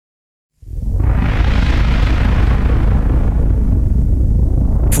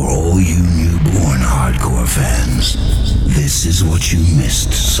This is what you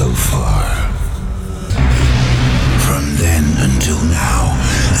missed so far. From then until now,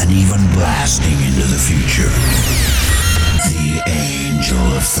 and even blasting into the future. The Angel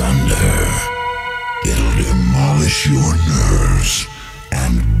of Thunder. It'll demolish your nerves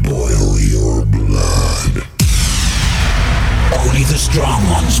and boil your blood. Only the strong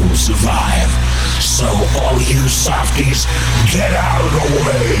ones will survive. So all you softies, get out of the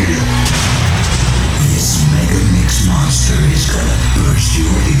way! This mega mix monster is gonna burst your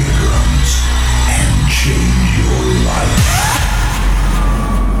eardrums and change your life.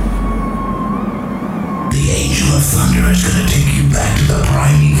 The Angel of Thunder is gonna take you back to the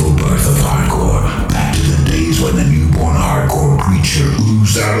primeval birth of hardcore, back to the days when the newborn hardcore creature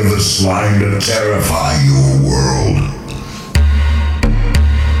oozed out of the slime to terrify your world.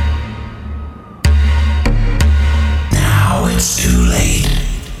 Now it's too late.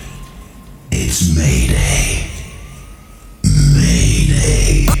 It's Mayday.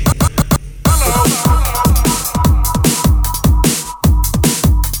 Mayday.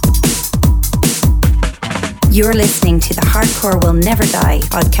 You're listening to the Hardcore Will Never Die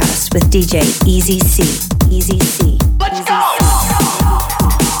podcast with DJ Easy C. Easy C. Let's go!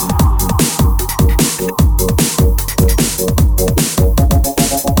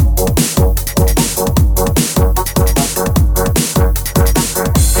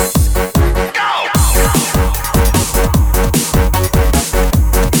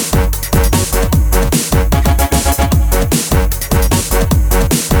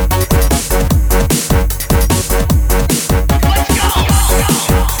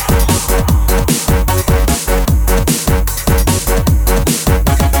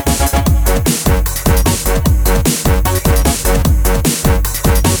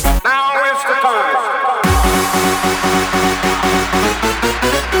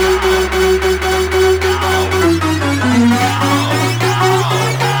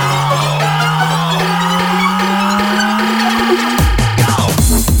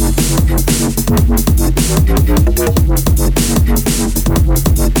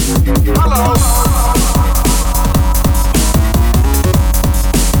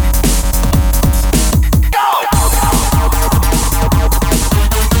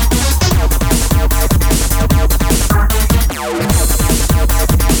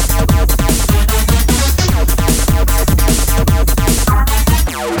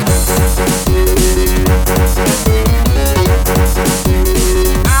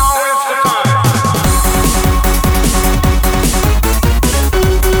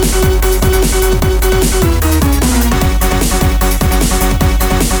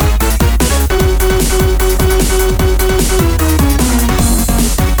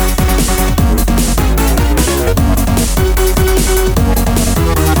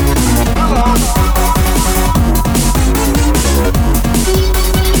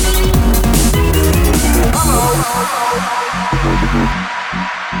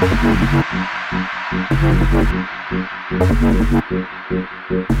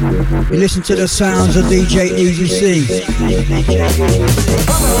 You listen to the sounds of DJ Easy C.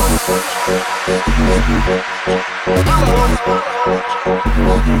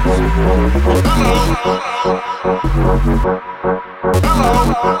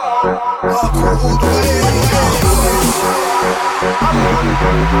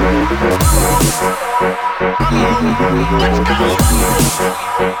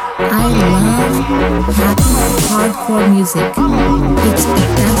 I love happy hardcore music. It's the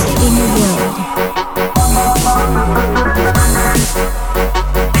best in the world.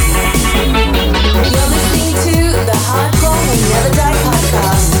 You're listening to the Hardcore Will Never Die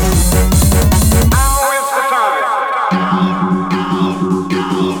podcast.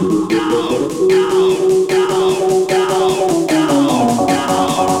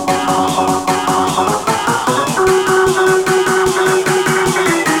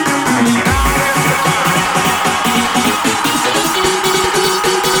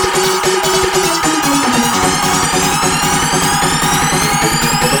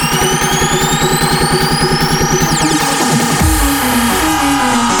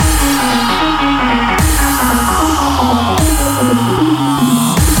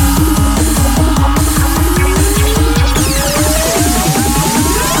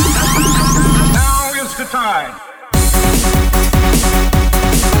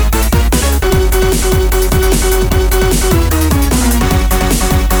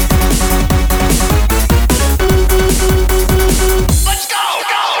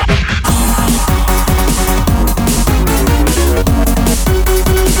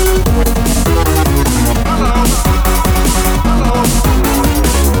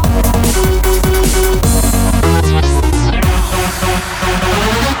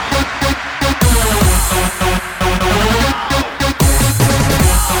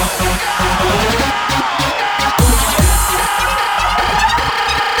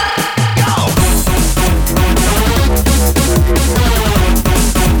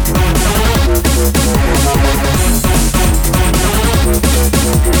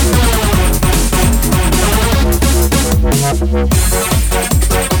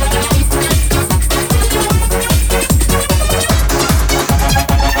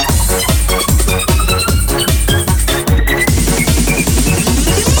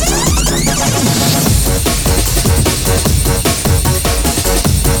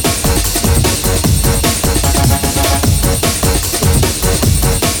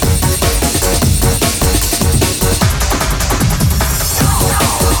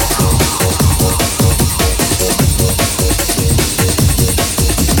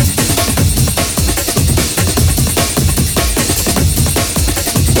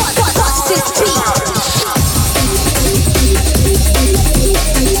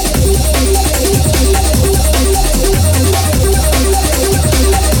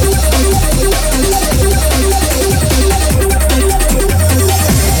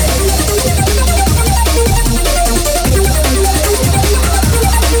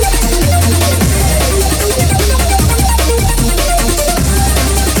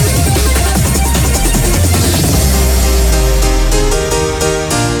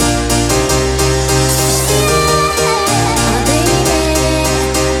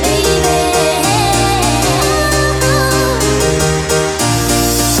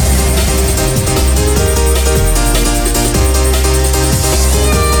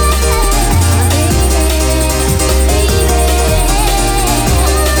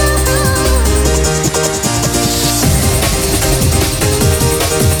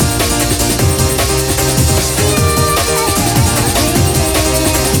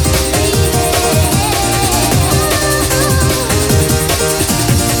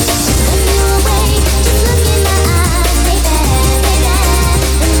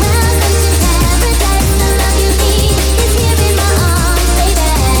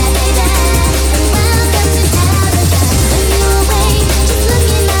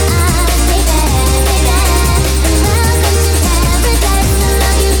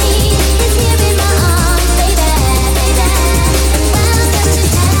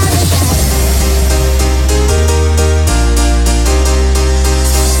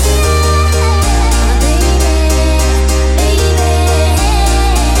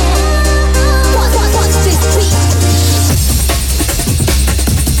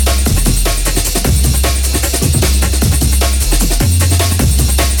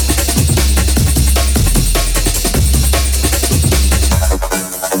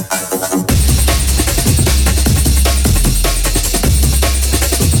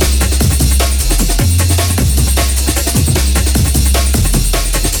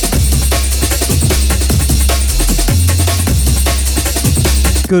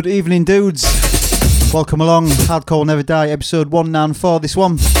 Good evening, dudes. Welcome along. Hardcore Will Never Die, episode 194. This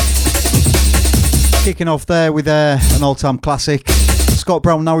one kicking off there with an all-time classic. Scott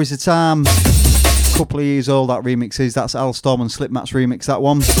Brown, Now Is the Time. Couple of years old, that remix is. That's Al Storm and Slipmatt's remix, that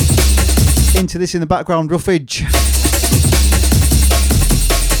one. Into this in the background, Roughage.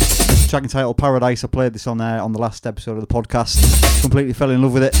 Track entitled Paradise. I played this on the last episode of the podcast. Completely fell in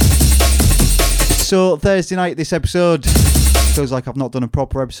love with it. So Thursday night, this episode feels like I've not done a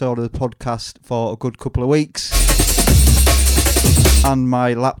proper episode of the podcast for a good couple of weeks. And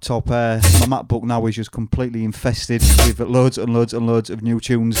my laptop, my MacBook now is just completely infested with loads and loads and loads of new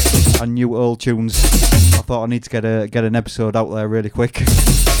tunes and new old tunes. I thought I need to get an episode out there really quick.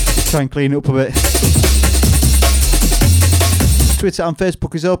 Try and clean it up a bit. Twitter and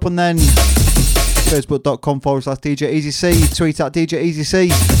Facebook is open then. Facebook.com/DJ Easy C. Tweet at DJ Easy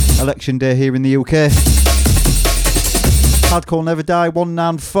C. Election day here in the UK. Hardcore Will Never Die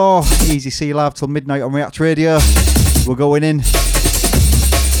 194. Easy C live till midnight on React Radio. We're going in.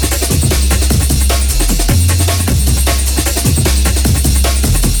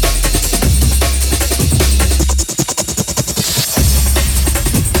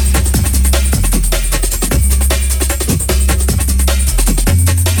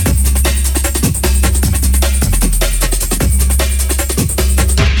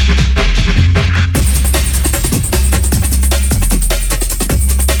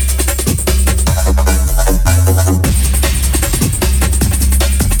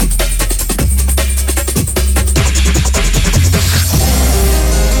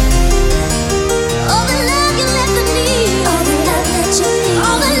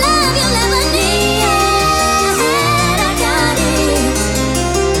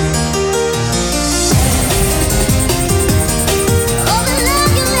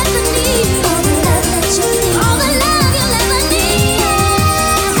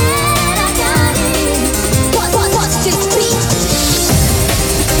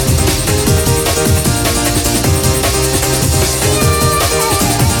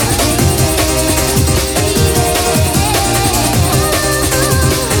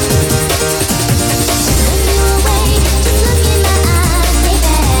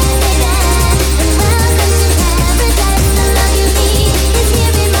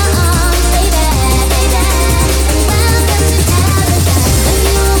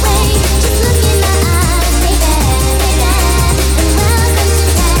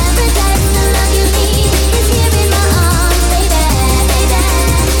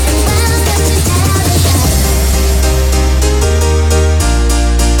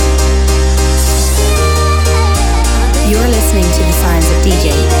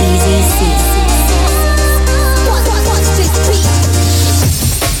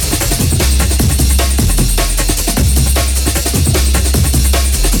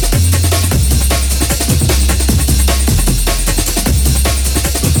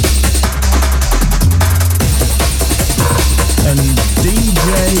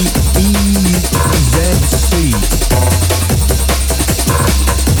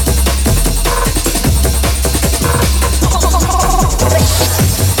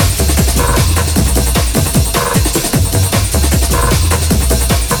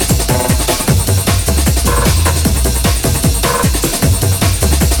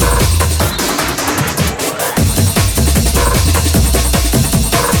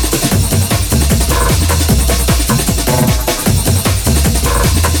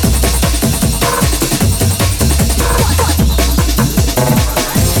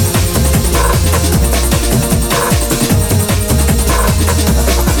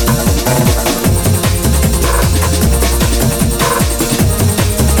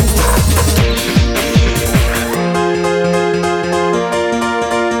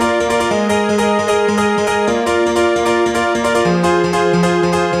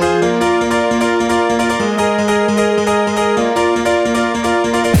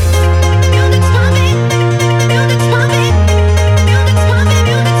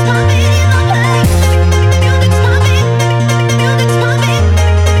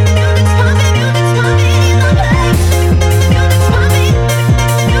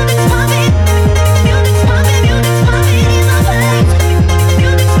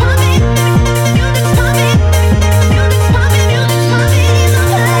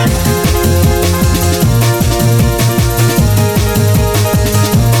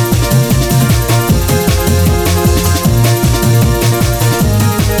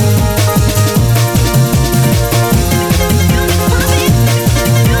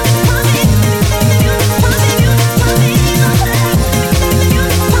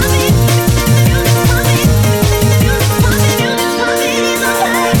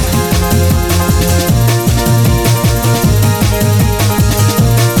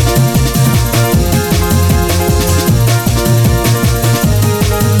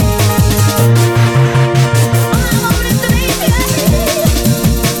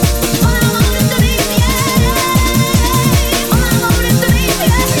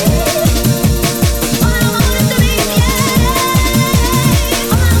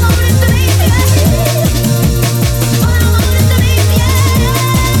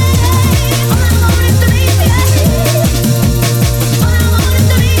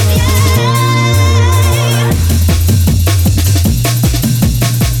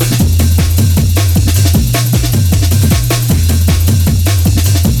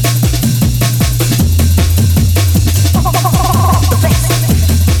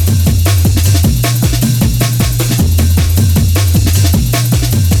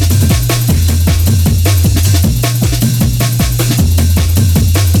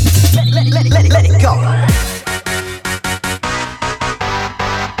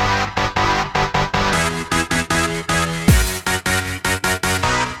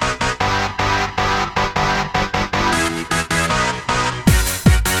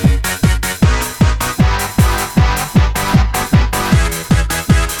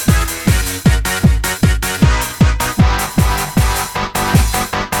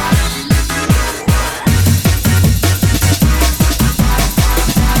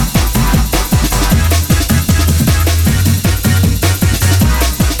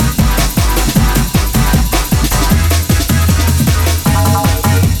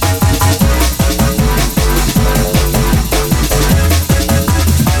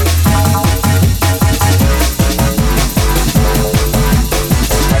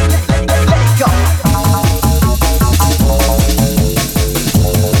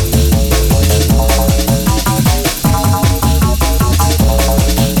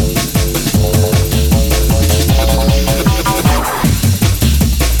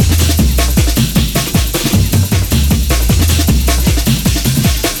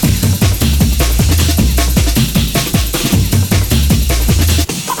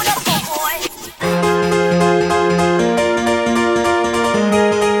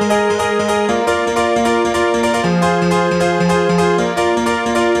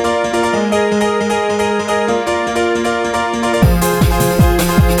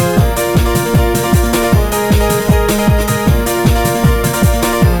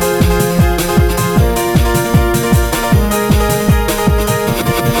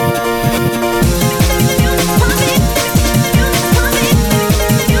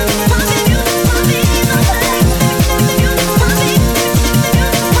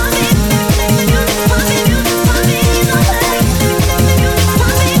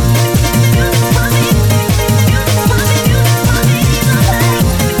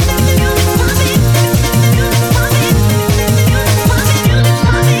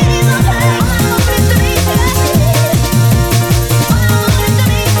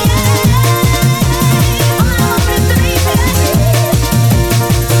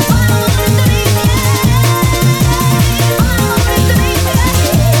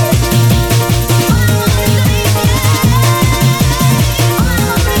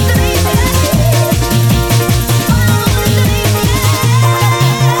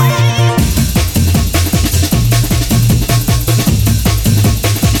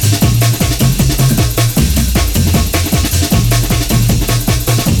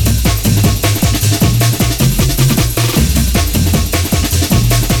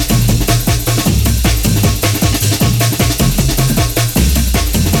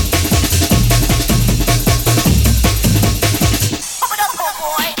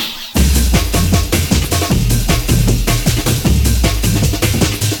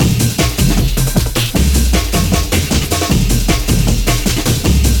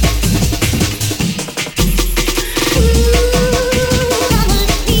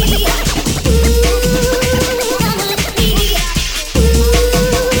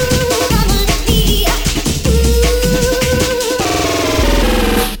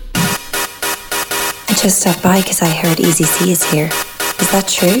 just stopped by because I heard Easy C is here. Is that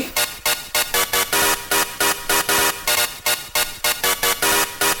true?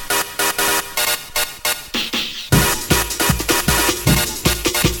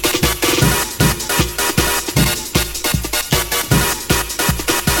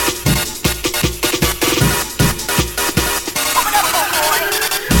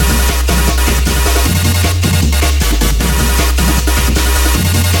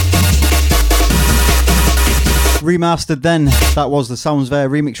 Remastered then, that was the Sounds There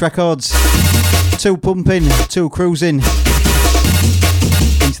Remix Records. 2 pumping, 2 cruising.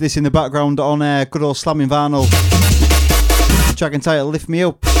 Into this in the background on good old slamming vinyl. Track entitled Lift Me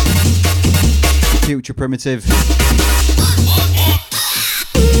Up. Future Primitive.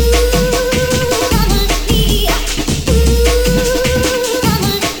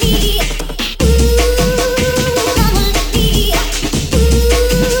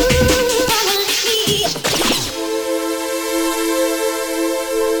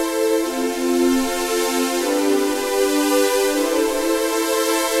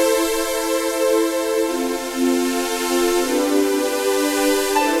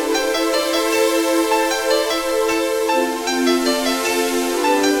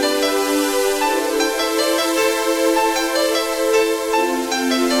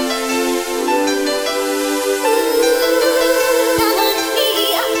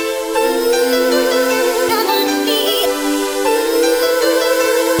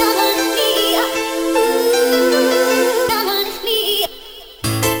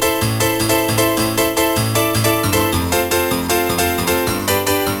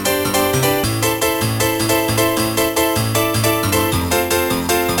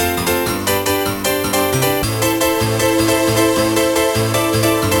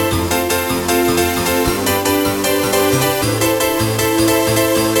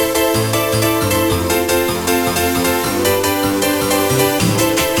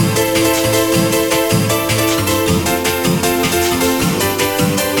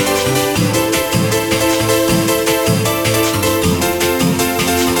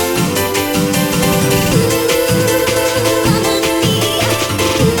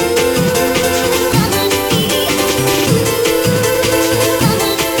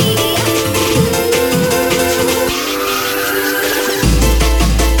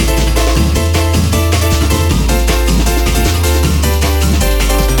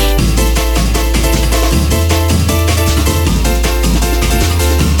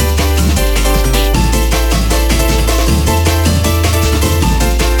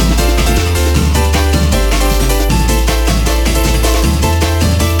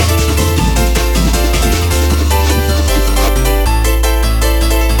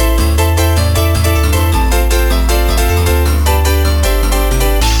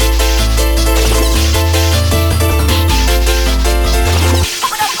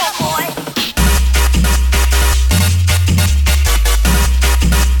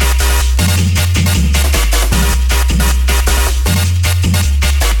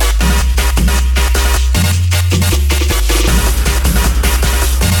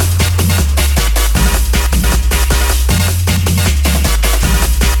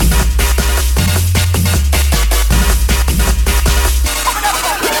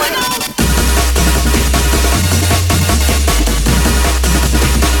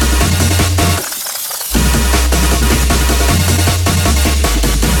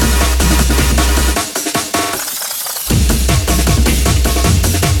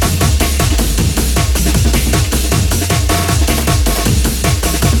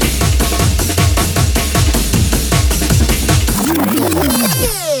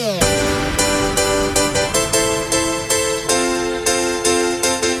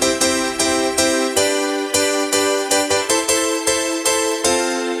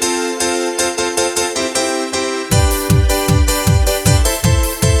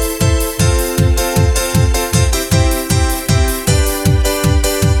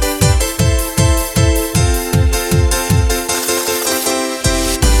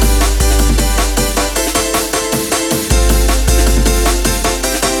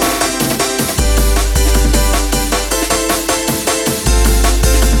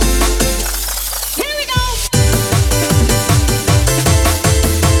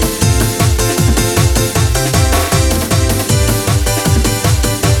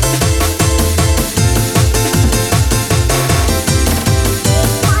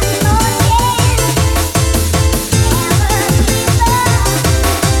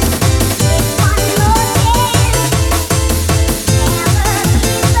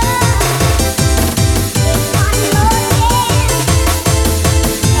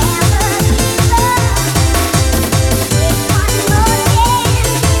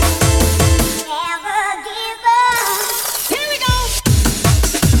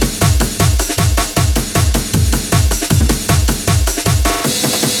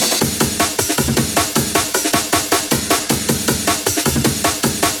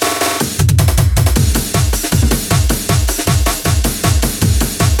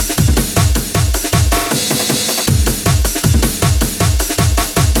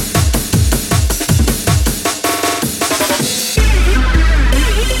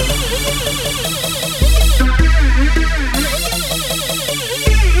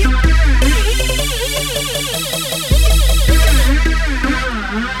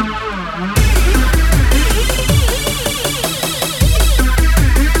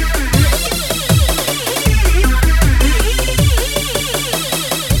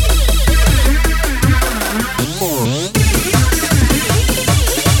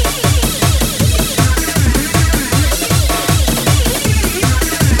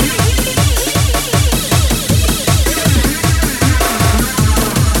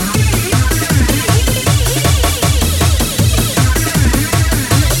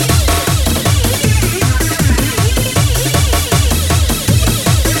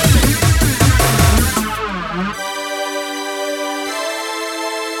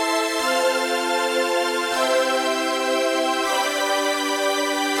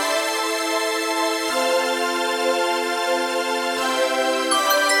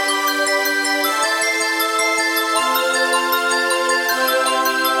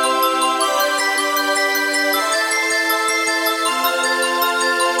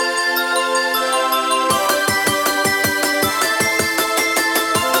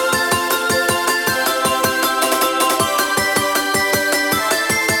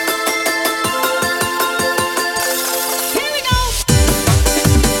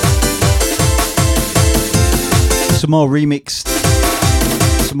 Some more remixed,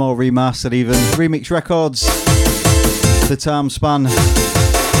 some more remastered even. Remix Records, The Time Span,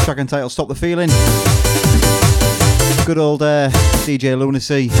 track entitled Stop the Feeling. Good old DJ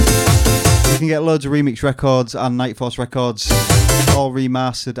Lunacy. You can get loads of Remix Records and Nightforce Records, all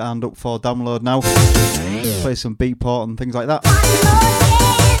remastered and up for download now. Play some Beatport and things like that.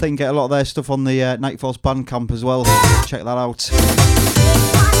 They can get a lot of their stuff on the Nightforce Bandcamp as well. Check that out.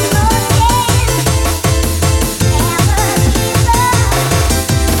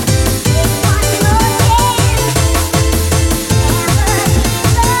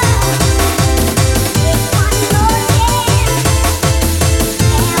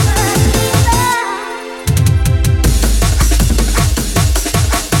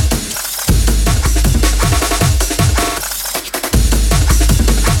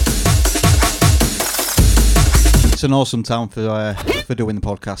 It's an awesome time for doing the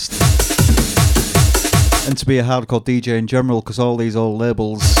podcast and to be a hardcore DJ in general, because all these old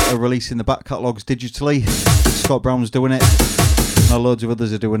labels are releasing the back catalogues digitally. Scott Brown's doing it, and loads of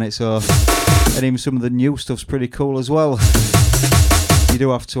others are doing it, so, and even some of the new stuff's pretty cool as well. You do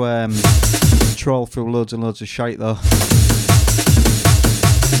have to trawl through loads and loads of shite though,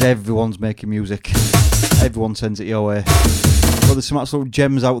 because everyone's making music, everyone sends it your way, but there's some absolute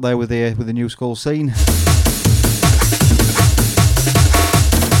gems out there with the new school scene.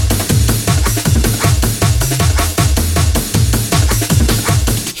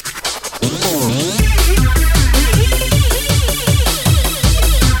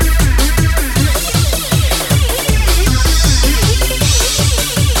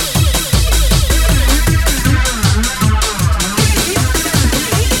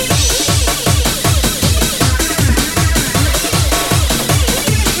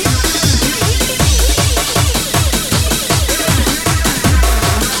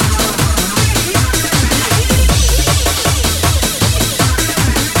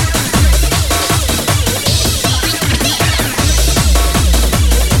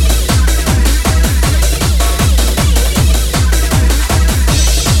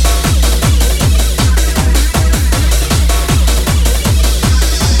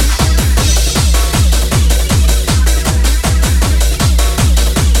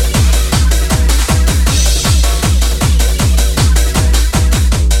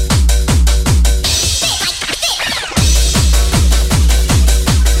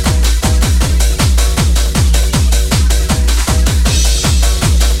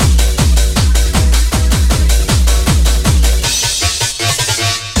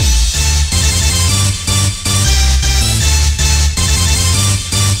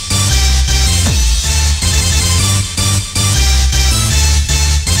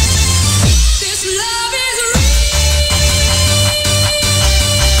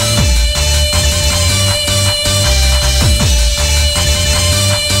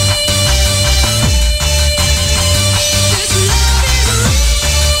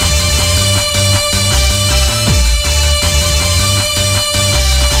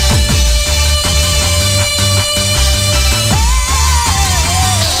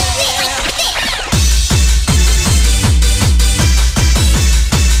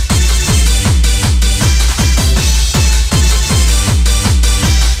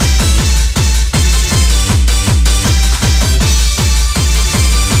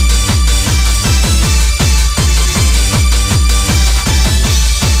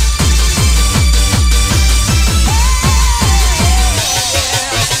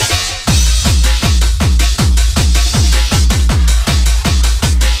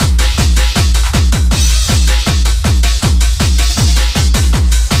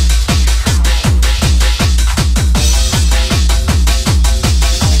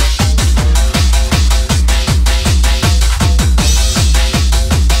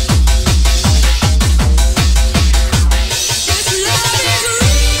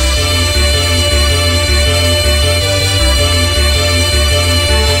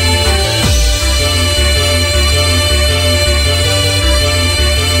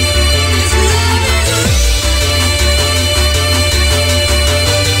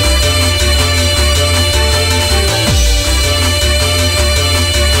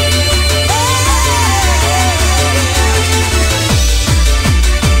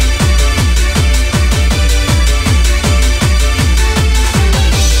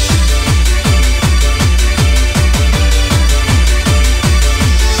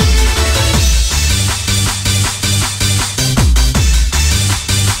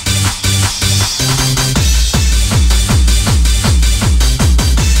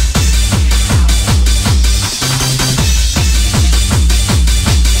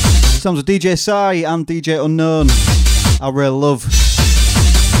 Sounds of DJ Sai and DJ Unknown. I really love.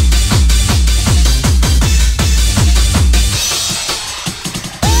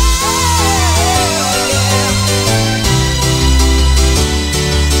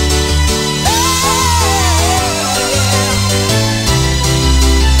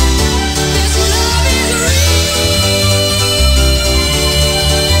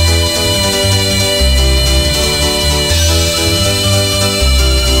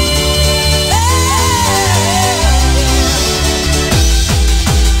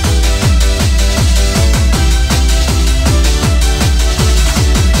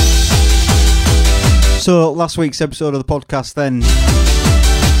 So last week's episode of the podcast then,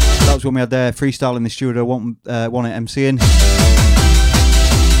 that was when we had freestyle in the studio, one at MCing.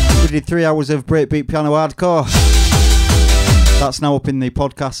 We did 3 hours of breakbeat piano hardcore. That's now up in the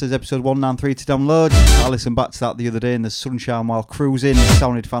podcast as episode 193 to download. I listened back to that the other day in the sunshine while cruising. It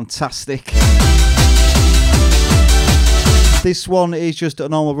sounded fantastic. This one is just a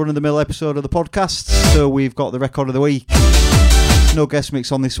normal run-of-the-mill episode of the podcast. So we've got the record of the week. No guest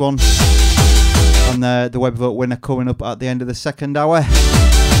mix on this one. And the web vote winner coming up at the end of the second hour.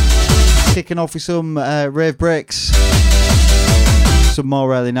 Kicking off with some rave breaks. Some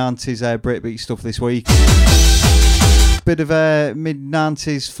more early 90s breakbeat stuff this week. Bit of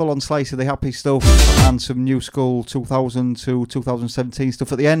mid-90s full-on slice of the happy stuff. And some new school 2000 to 2017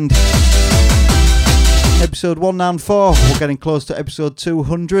 stuff at the end. Episode 194. We're getting close to episode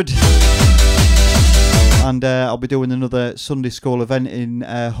 200. And I'll be doing another Sunday school event in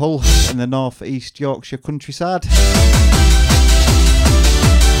Hull in the North East Yorkshire countryside.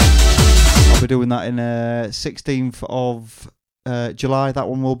 I'll be doing that in 16th of July, that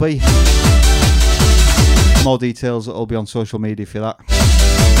one will be. More details will be on social media for that.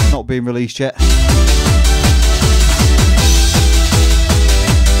 Not being released yet.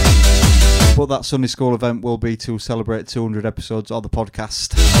 But that Sunday school event will be to celebrate 200 episodes of the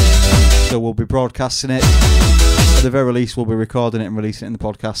podcast. So we'll be broadcasting it. At the very least, we'll be recording it and releasing it in the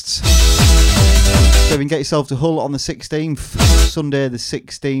podcasts. So if you can get yourself to Hull on the 16th, Sunday the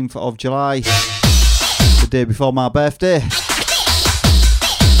 16th of July, the day before my birthday,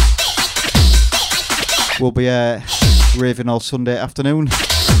 we'll be raving all Sunday afternoon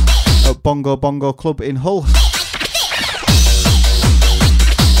at Bongo Bongo Club in Hull.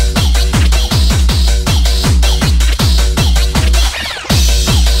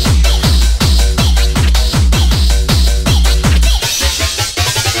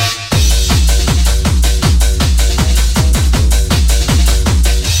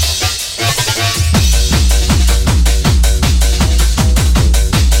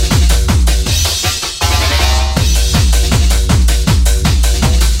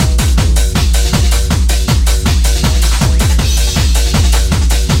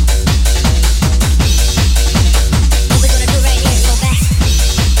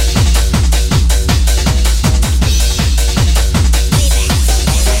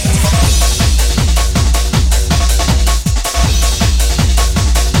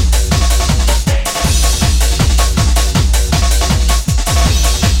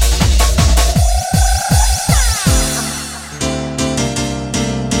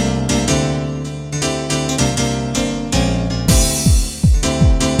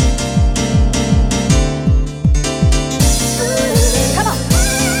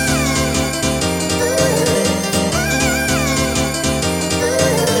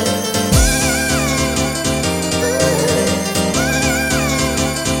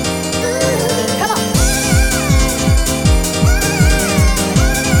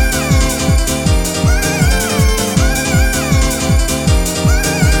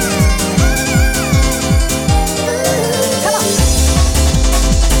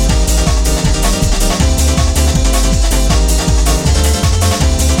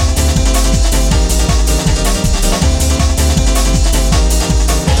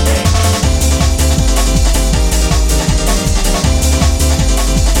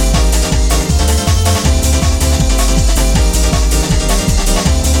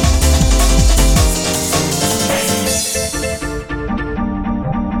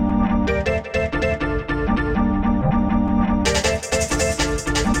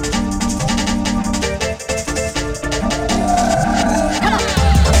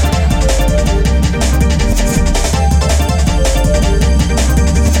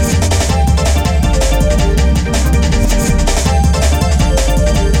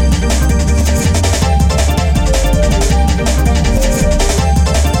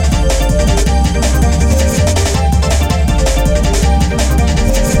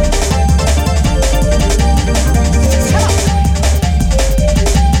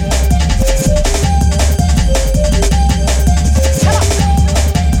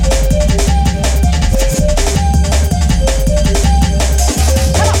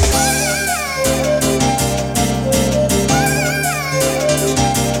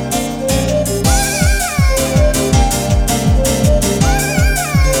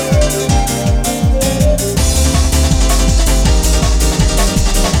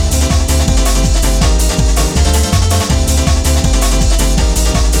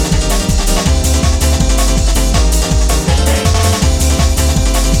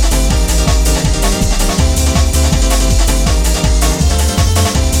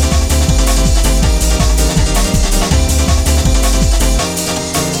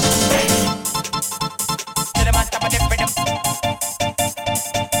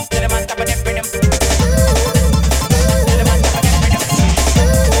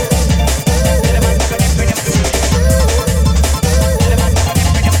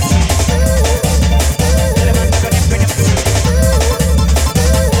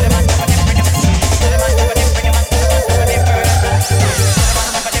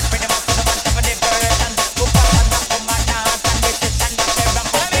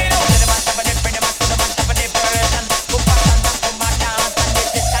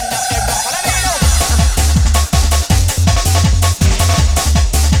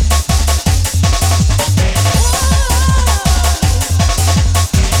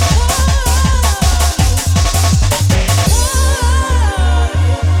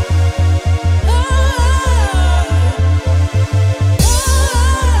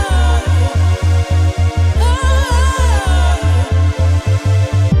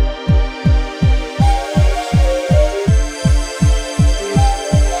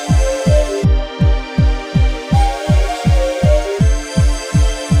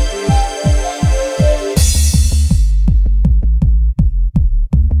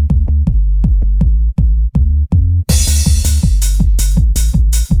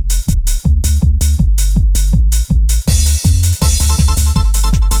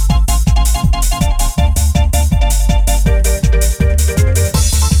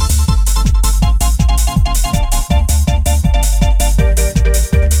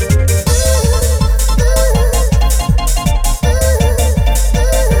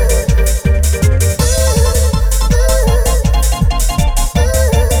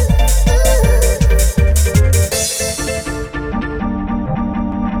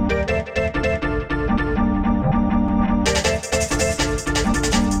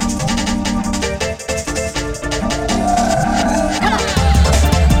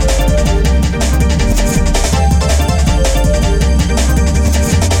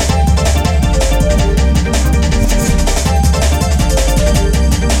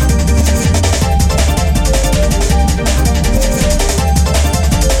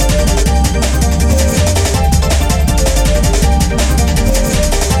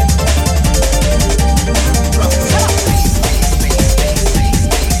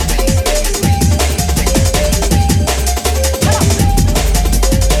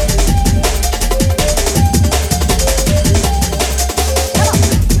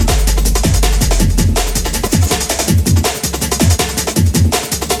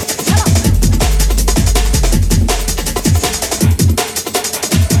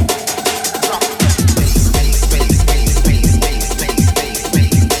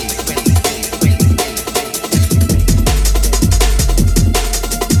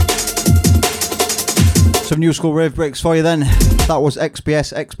 Some new school rave breaks for you then. That was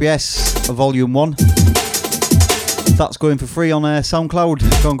XBS Volume 1. That's going for free on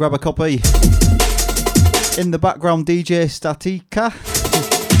SoundCloud. Go and grab a copy. In the background, DJ Statica.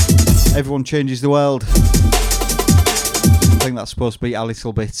 Everyone Changes the World. I think that's supposed to be a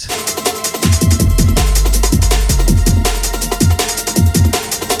little bit.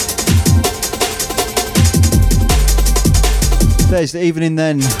 Thursday evening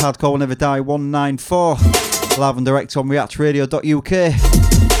then, Hardcore Will Never Die 194, live and direct on reactradio.uk.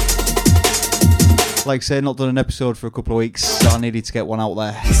 Like I say, not done an episode for a couple of weeks, so I needed to get one out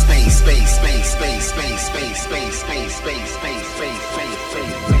there. Space.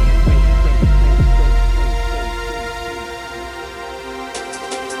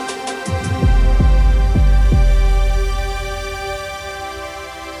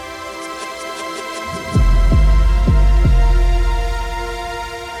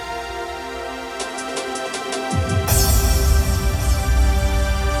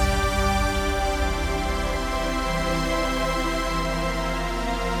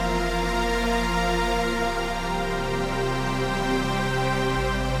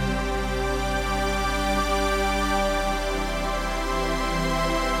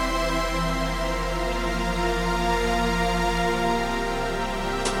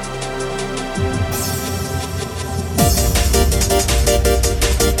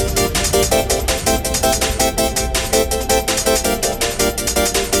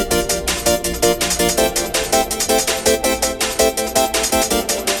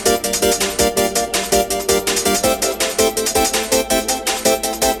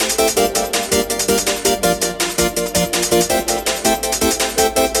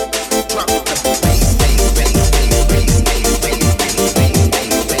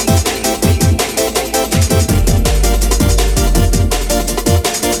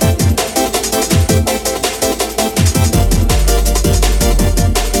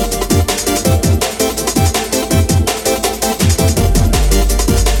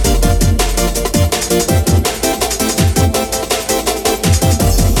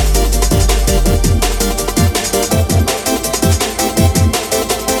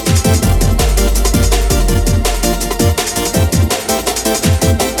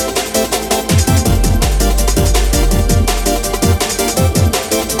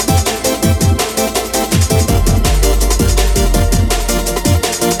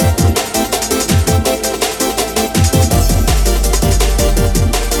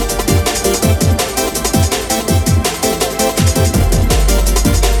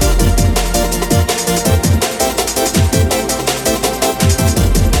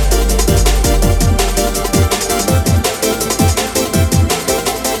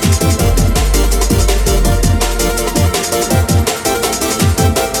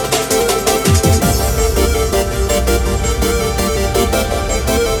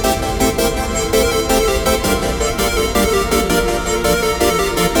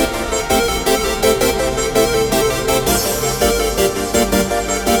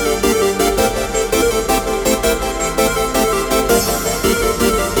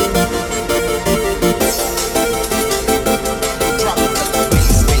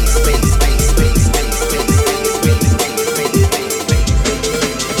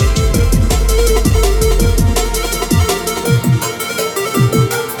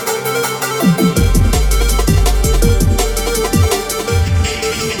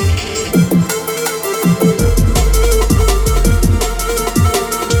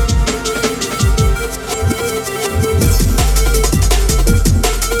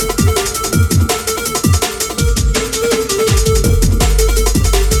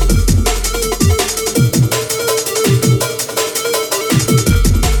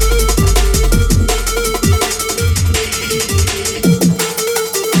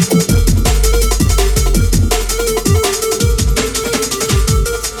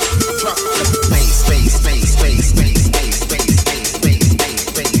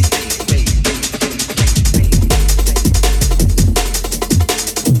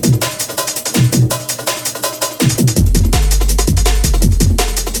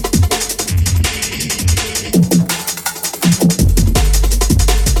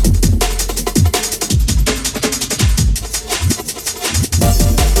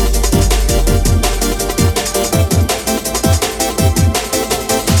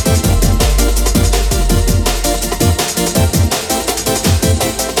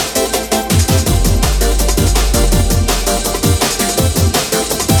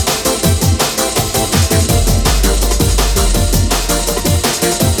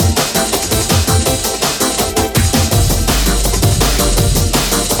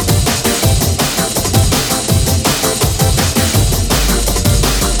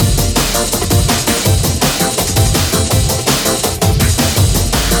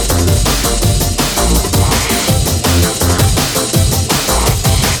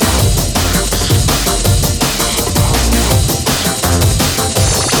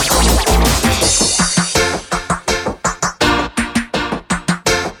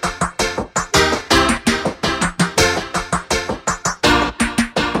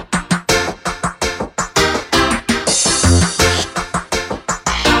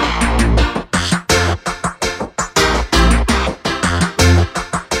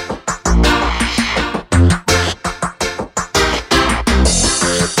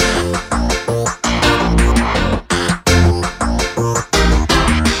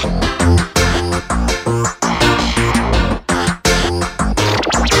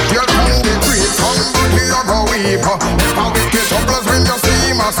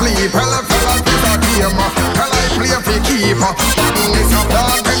 asleep. Hell, fella, this a game. Hell, I play for keeper. It's a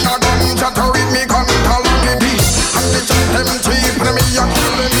planting a gun, chat to read me, control me beat. And the chat them cheap, and me a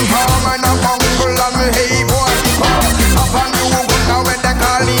killing harm. And a bungle and me hey boy. Up on you, now when they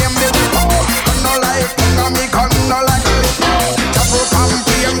call him the no like, no me con no like it. Chapo pam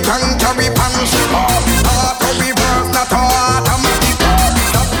pam can carry pan ship. Auto reverse, not automatic.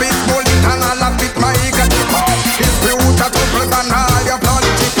 That big bullet and a lot bit my gut. It's future troubles and all your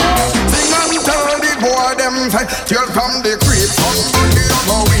plastic. Sing and tell the boy them say, till come the creep, somebody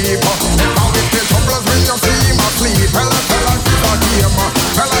of a weep. Now with the troubles when you see him asleep. Fella, fella, this a game.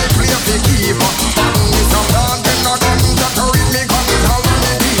 Fella, I play the keeper. It's a planting a gun, just to read me gun, tell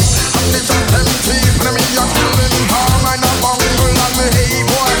me deep. And the chat them cheap, and me a killing harm. And a bungle and me hey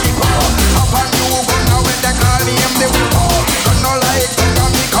boy. Up on you go now when they call him the whip. Gun no like,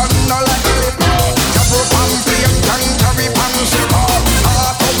 gun me gun no like lip. Just rope and play and can carry pan ship.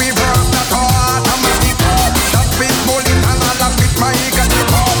 Auto reverse, not automatic. That big bullet and a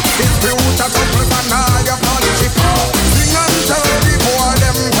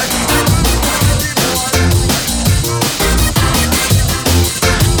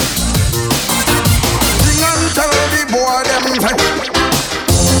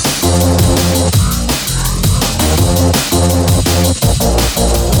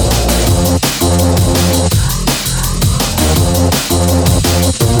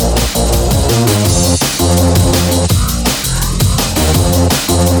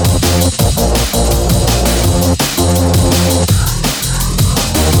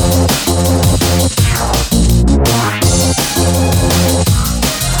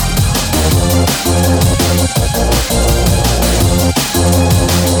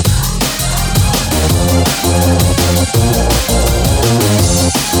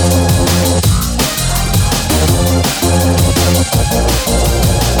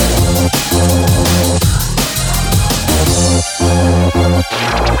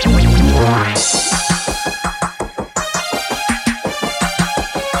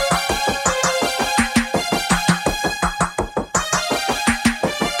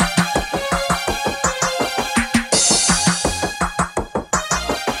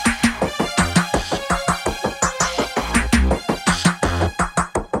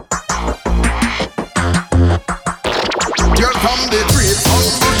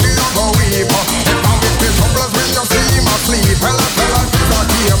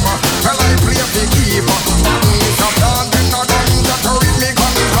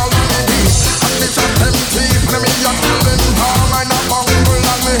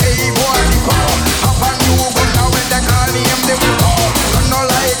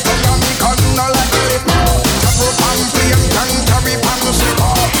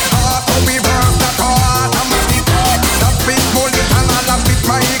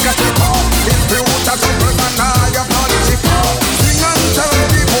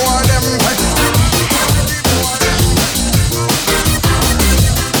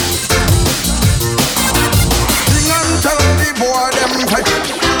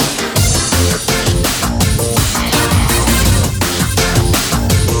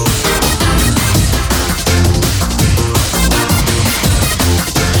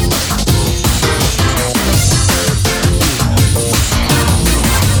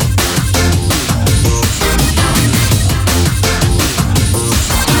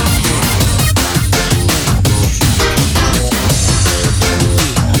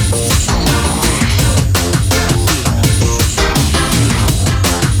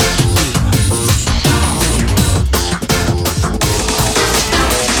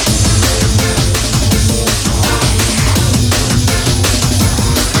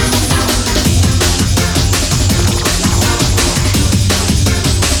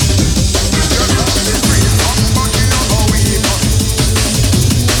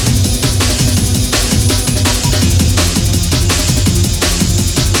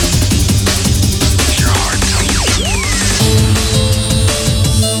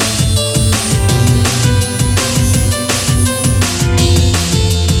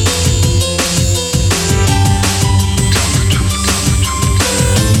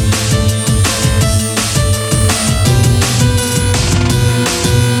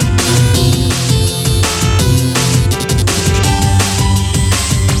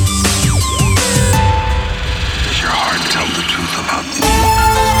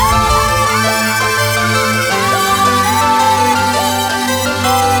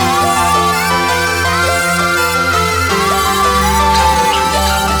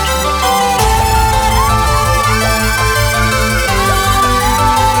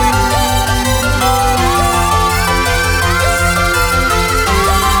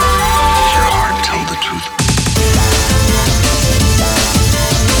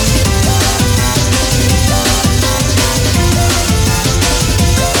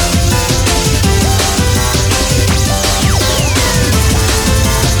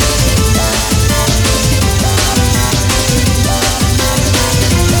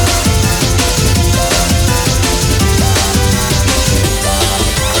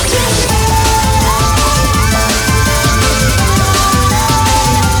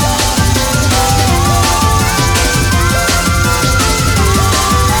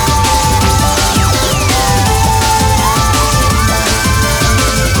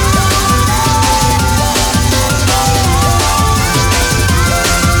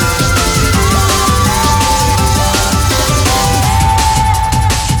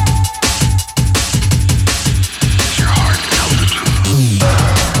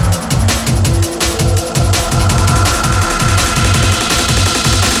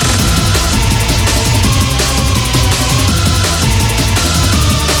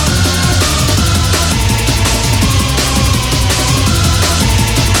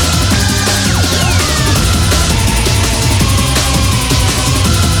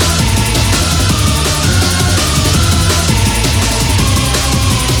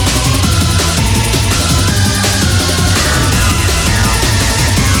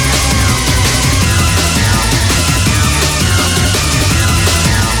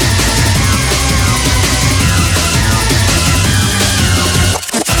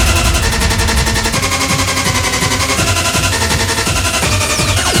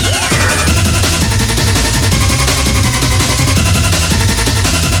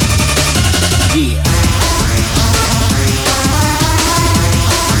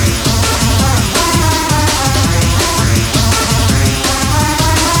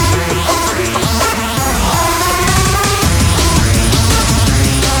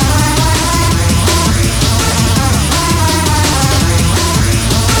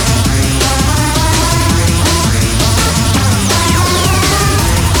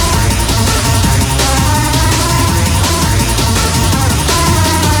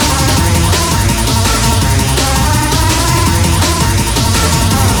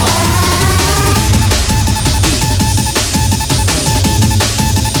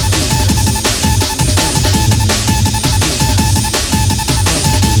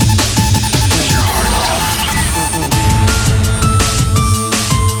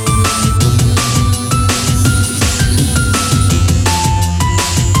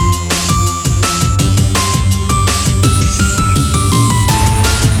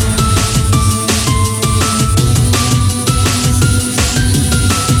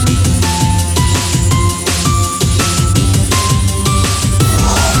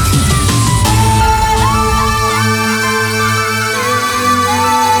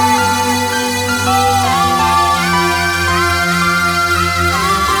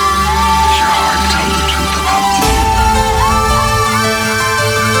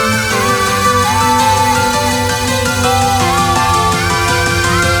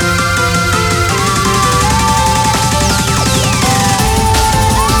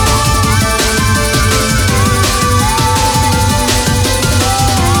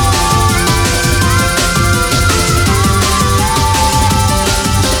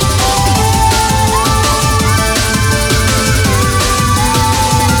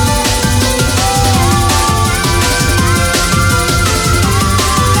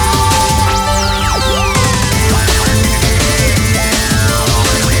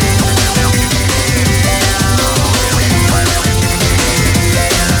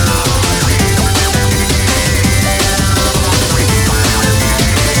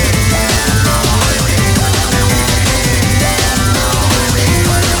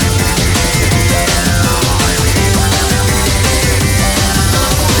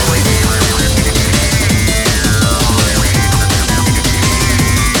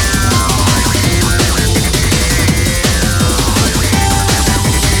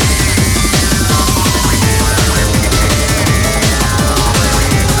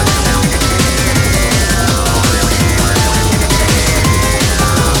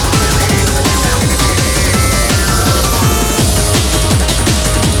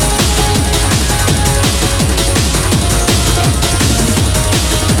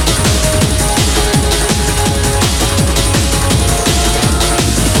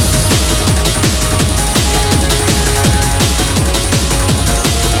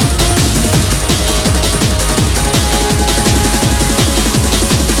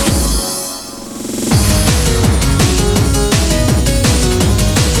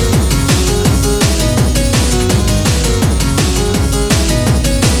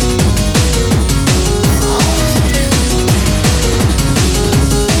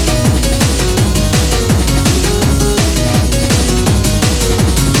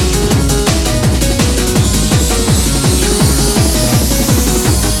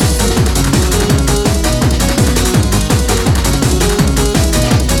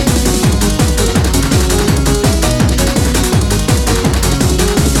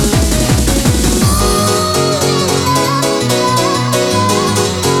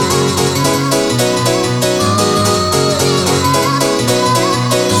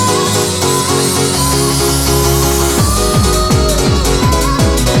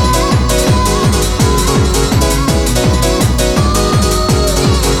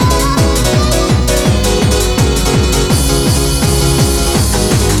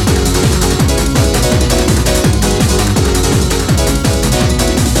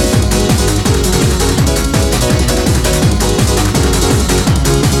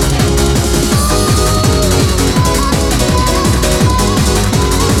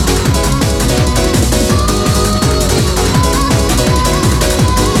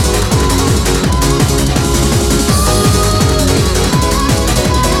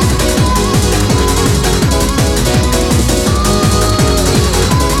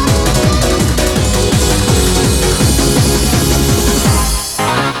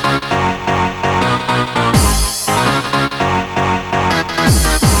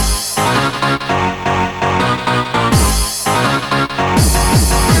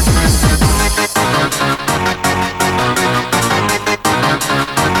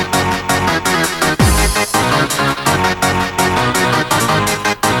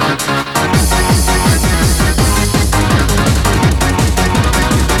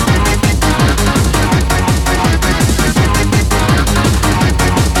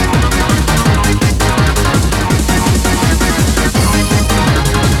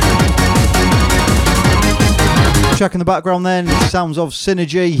Track in the background then, sounds of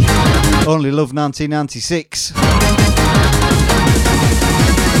Synergy, Only Love 1996.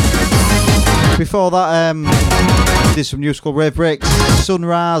 Before that, did some New School Rave Breaks.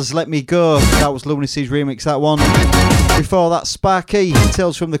 Sunrise, Let Me Go, that was Lunacy's remix, that one. Before that, Sparky,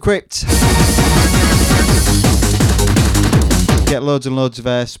 Tales from the Crypt. Get loads and loads of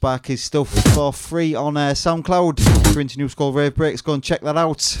Sparky's stuff for free on SoundCloud. If you're into New School Rave Breaks, go and check that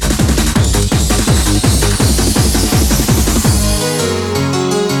out.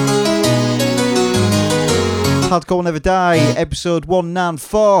 Hardcore Will Never Die, episode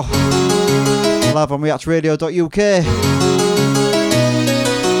 194, live on reactradio.uk.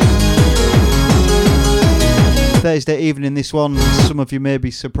 Thursday evening, this one. Some of you may be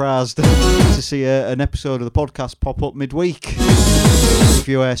surprised to see an episode of the podcast pop up midweek if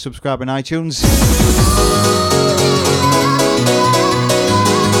you subscribe on iTunes.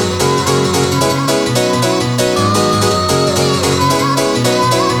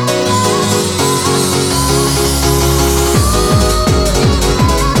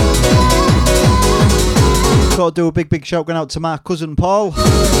 Got to do a big shout going out to my cousin Paul.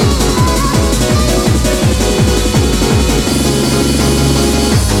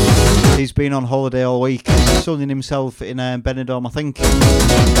 He's been on holiday all week, sunning himself in Benidorm, I think.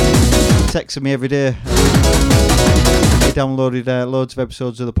 Texting me every day. He downloaded loads of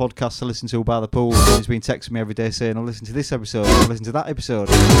episodes of the podcast to listen to by the pool. He's been texting me every day saying, "I'll listen to this episode, I'll listen to that episode."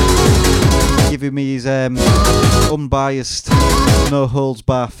 Giving me his unbiased, no holds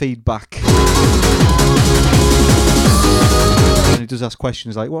bar feedback. And he does ask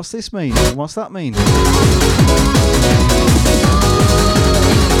questions like, "What's this mean? What's that mean?"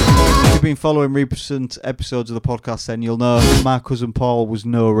 If you've been following recent episodes of the podcast, then you'll know my cousin Paul was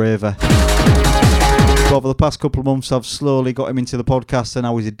no raver. But over the past couple of months, I've slowly got him into the podcast and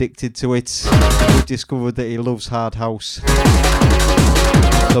now he's addicted to it. We've discovered that he loves hard house.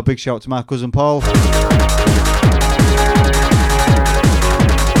 So big shout out to my cousin Paul.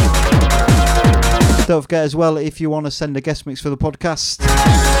 Don't forget as well, if you want to send a guest mix for the podcast,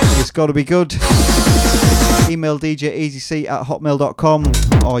 it's got to be good. Email djeasyc@hotmail.com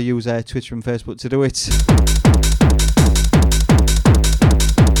or use Twitter and Facebook to do it.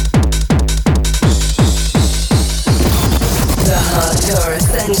 The Hardcore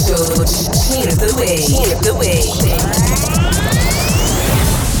Essentials. Here's the way. Here's the way.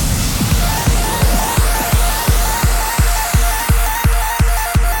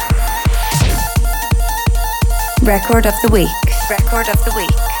 Record of the week. Record of the week.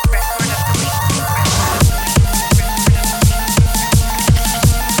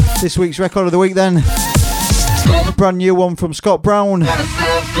 This week's record of the week then. Brand new one from Scott Brown.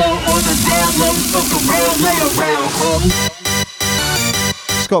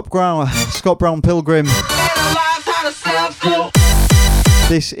 Scott Brown Pilgrim.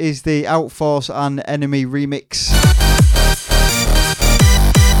 This is the Outforce and Enemy remix.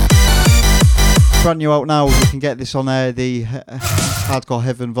 Brand new out now. You can get this on the Hardcore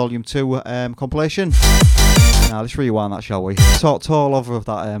Heaven Volume 2 compilation. Now let's rewind that, shall we? Talk all over of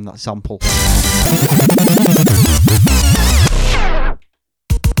that sample.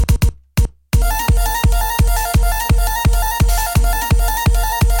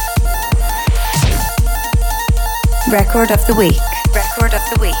 Record of the week. Record of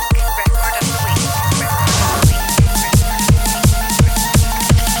the week.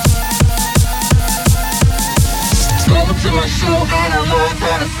 To my show, analyze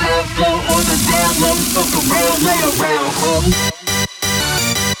how the sound flow on the down low, fuck around, lay around,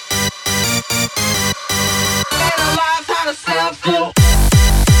 analyze how the sound flow.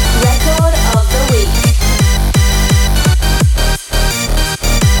 Record of the week.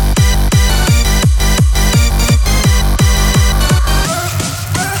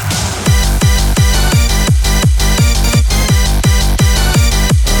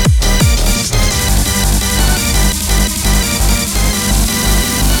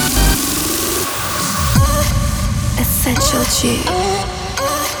 Essential tune.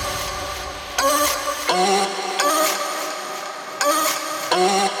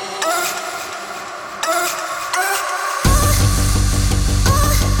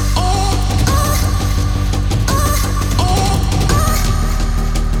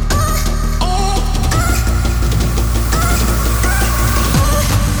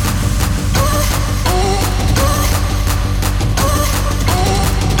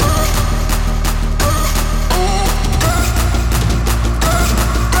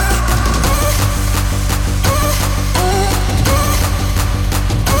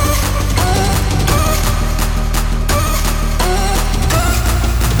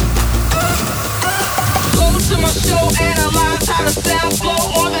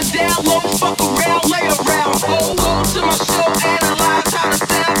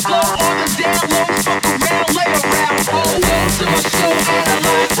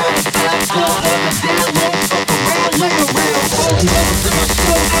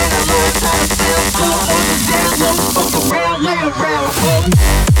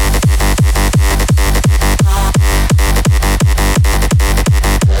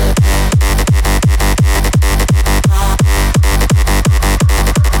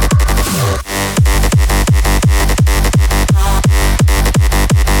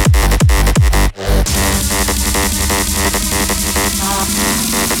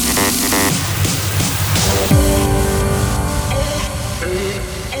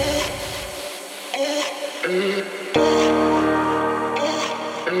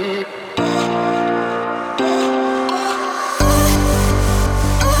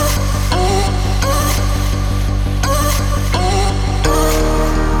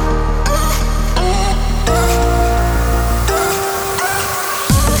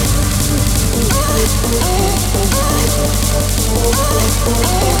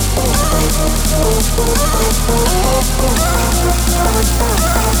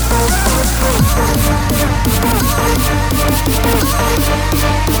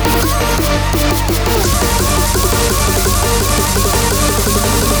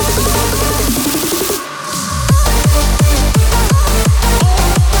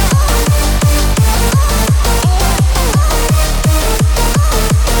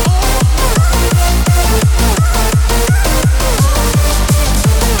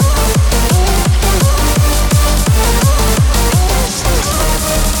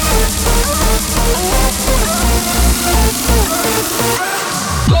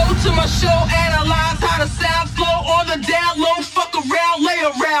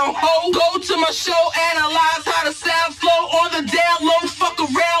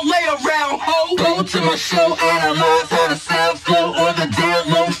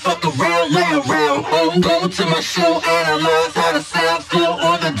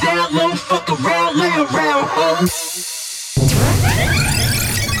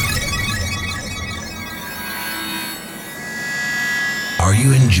 Are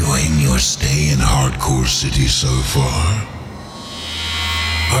you enjoying your stay in Hardcore City so far?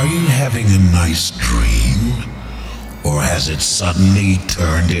 Are you having a nice dream? Or has it suddenly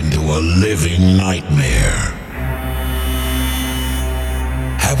turned into a living nightmare?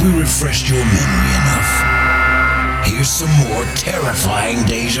 Have we refreshed your memory enough? Here's some more terrifying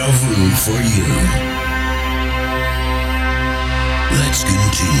deja vu for you. Let's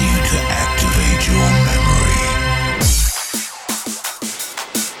continue to activate your memory.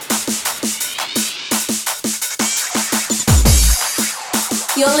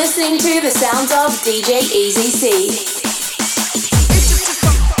 You're listening to the sounds of DJ Easy C.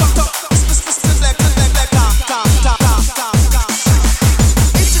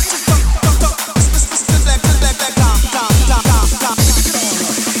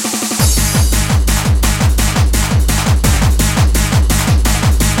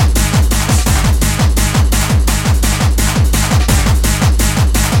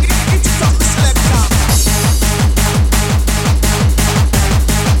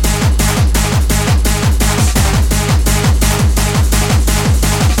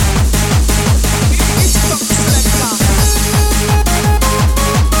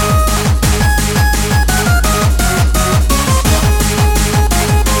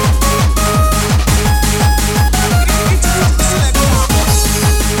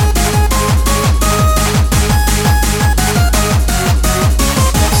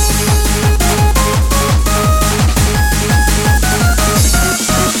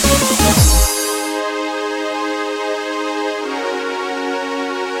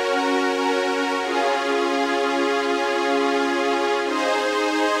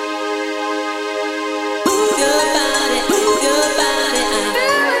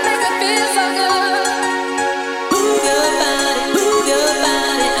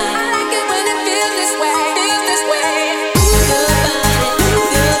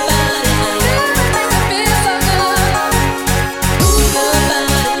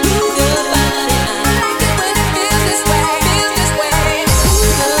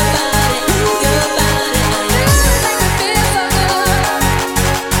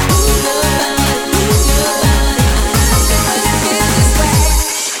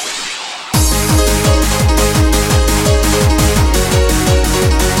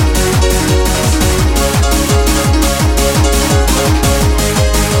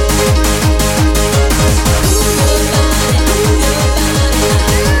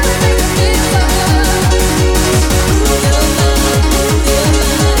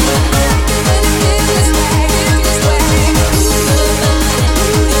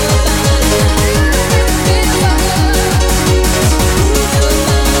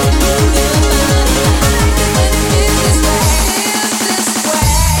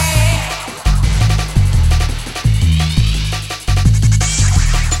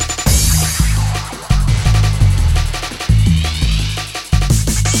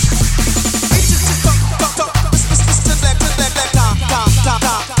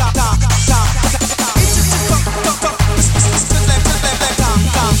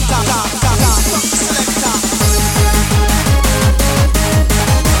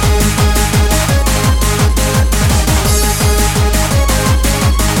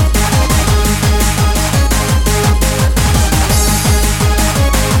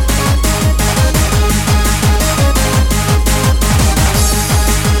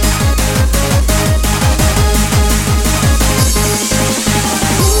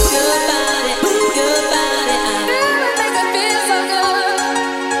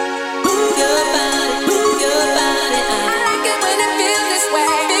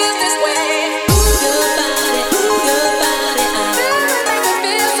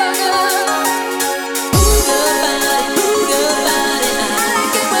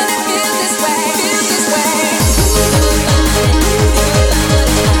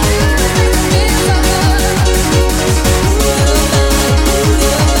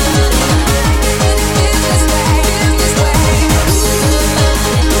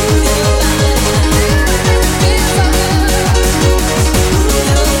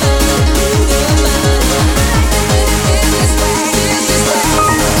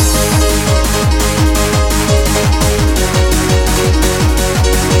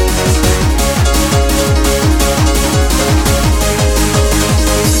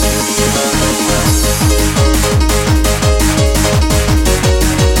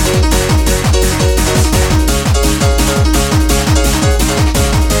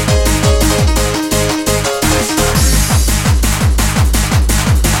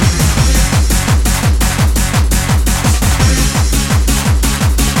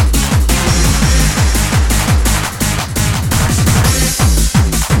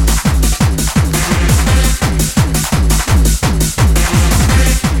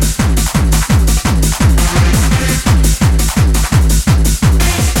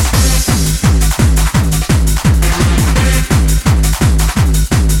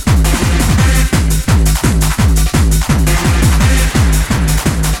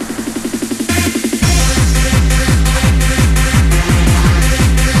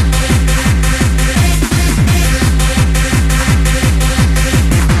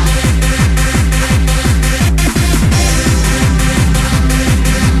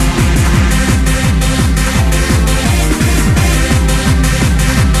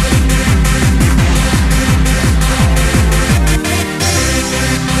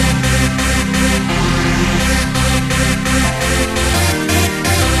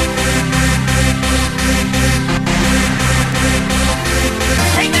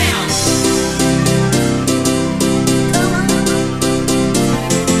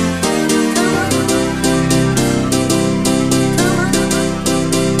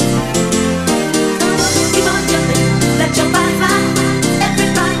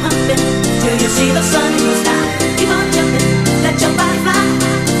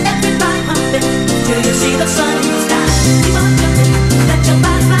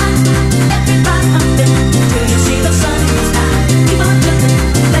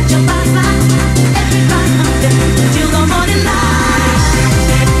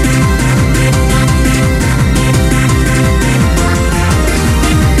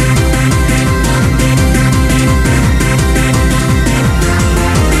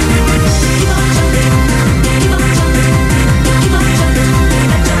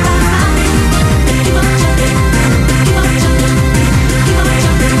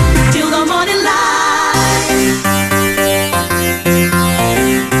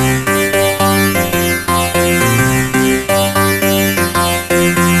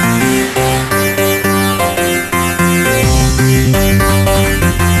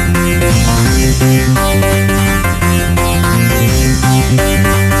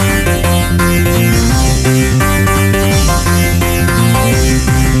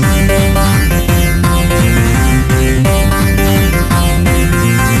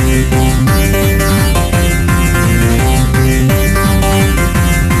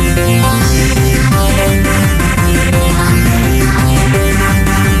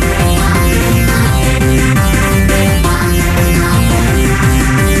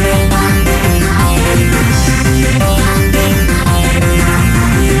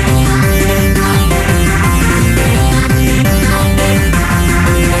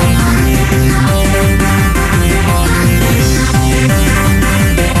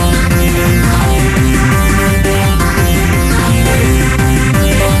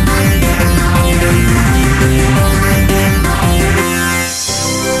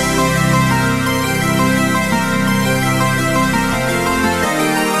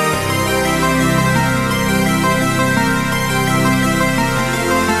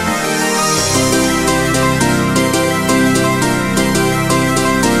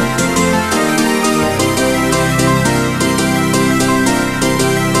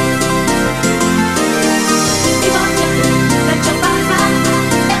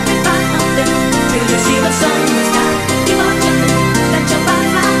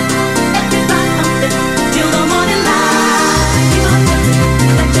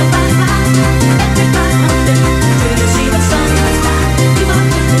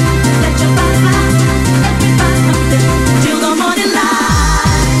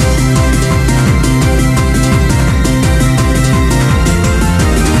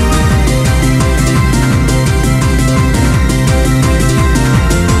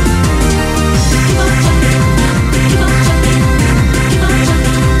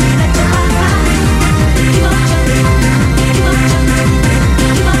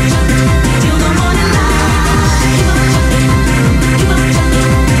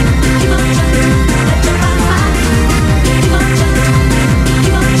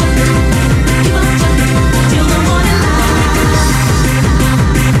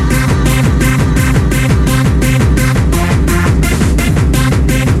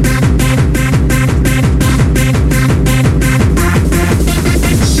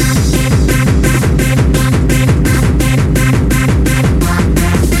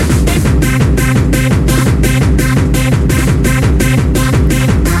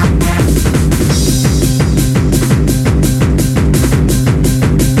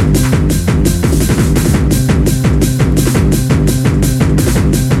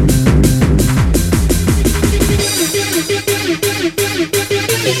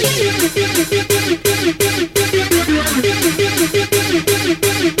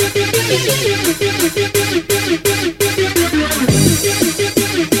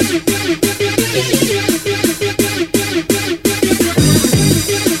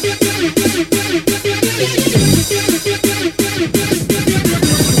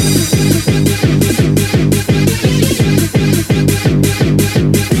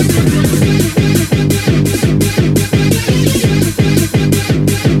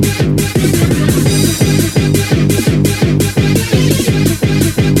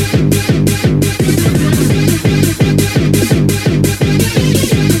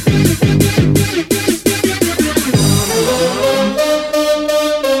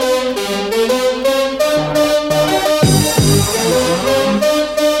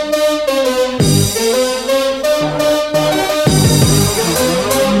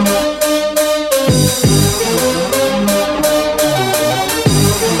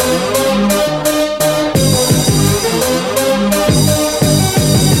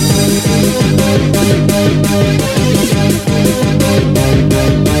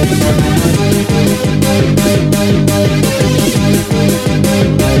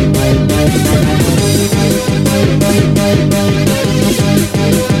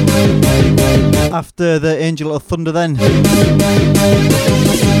 After the Angel of Thunder then,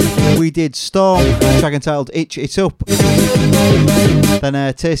 we did Storm, track entitled Itch It Up.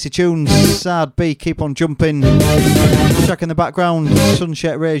 Then Tasty Tunes, Sad B, Keep On Jumping. Track in the background,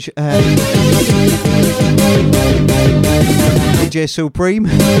 Sunset Rage, DJ Supreme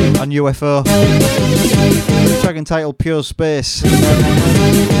and UFO. Track entitled Pure Space.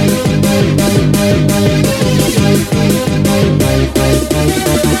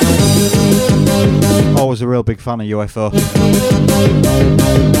 Always a real big fan of UFO.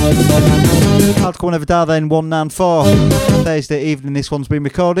 Hardcore Never Die then, 194. Thursday evening, this one's been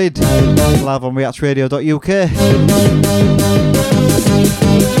recorded live on reactradio.uk.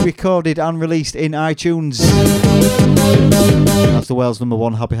 Recorded and released in iTunes. That's the world's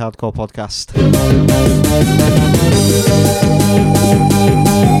 #1 happy hardcore podcast.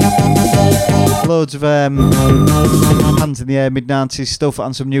 Loads of hands in the air, mid-90s stuff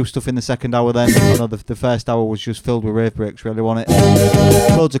and some new stuff in the second hour then. I know the first hour was just filled with rave breaks, really, wasn't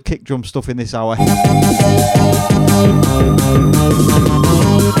it? Loads of kick drum stuff in this hour.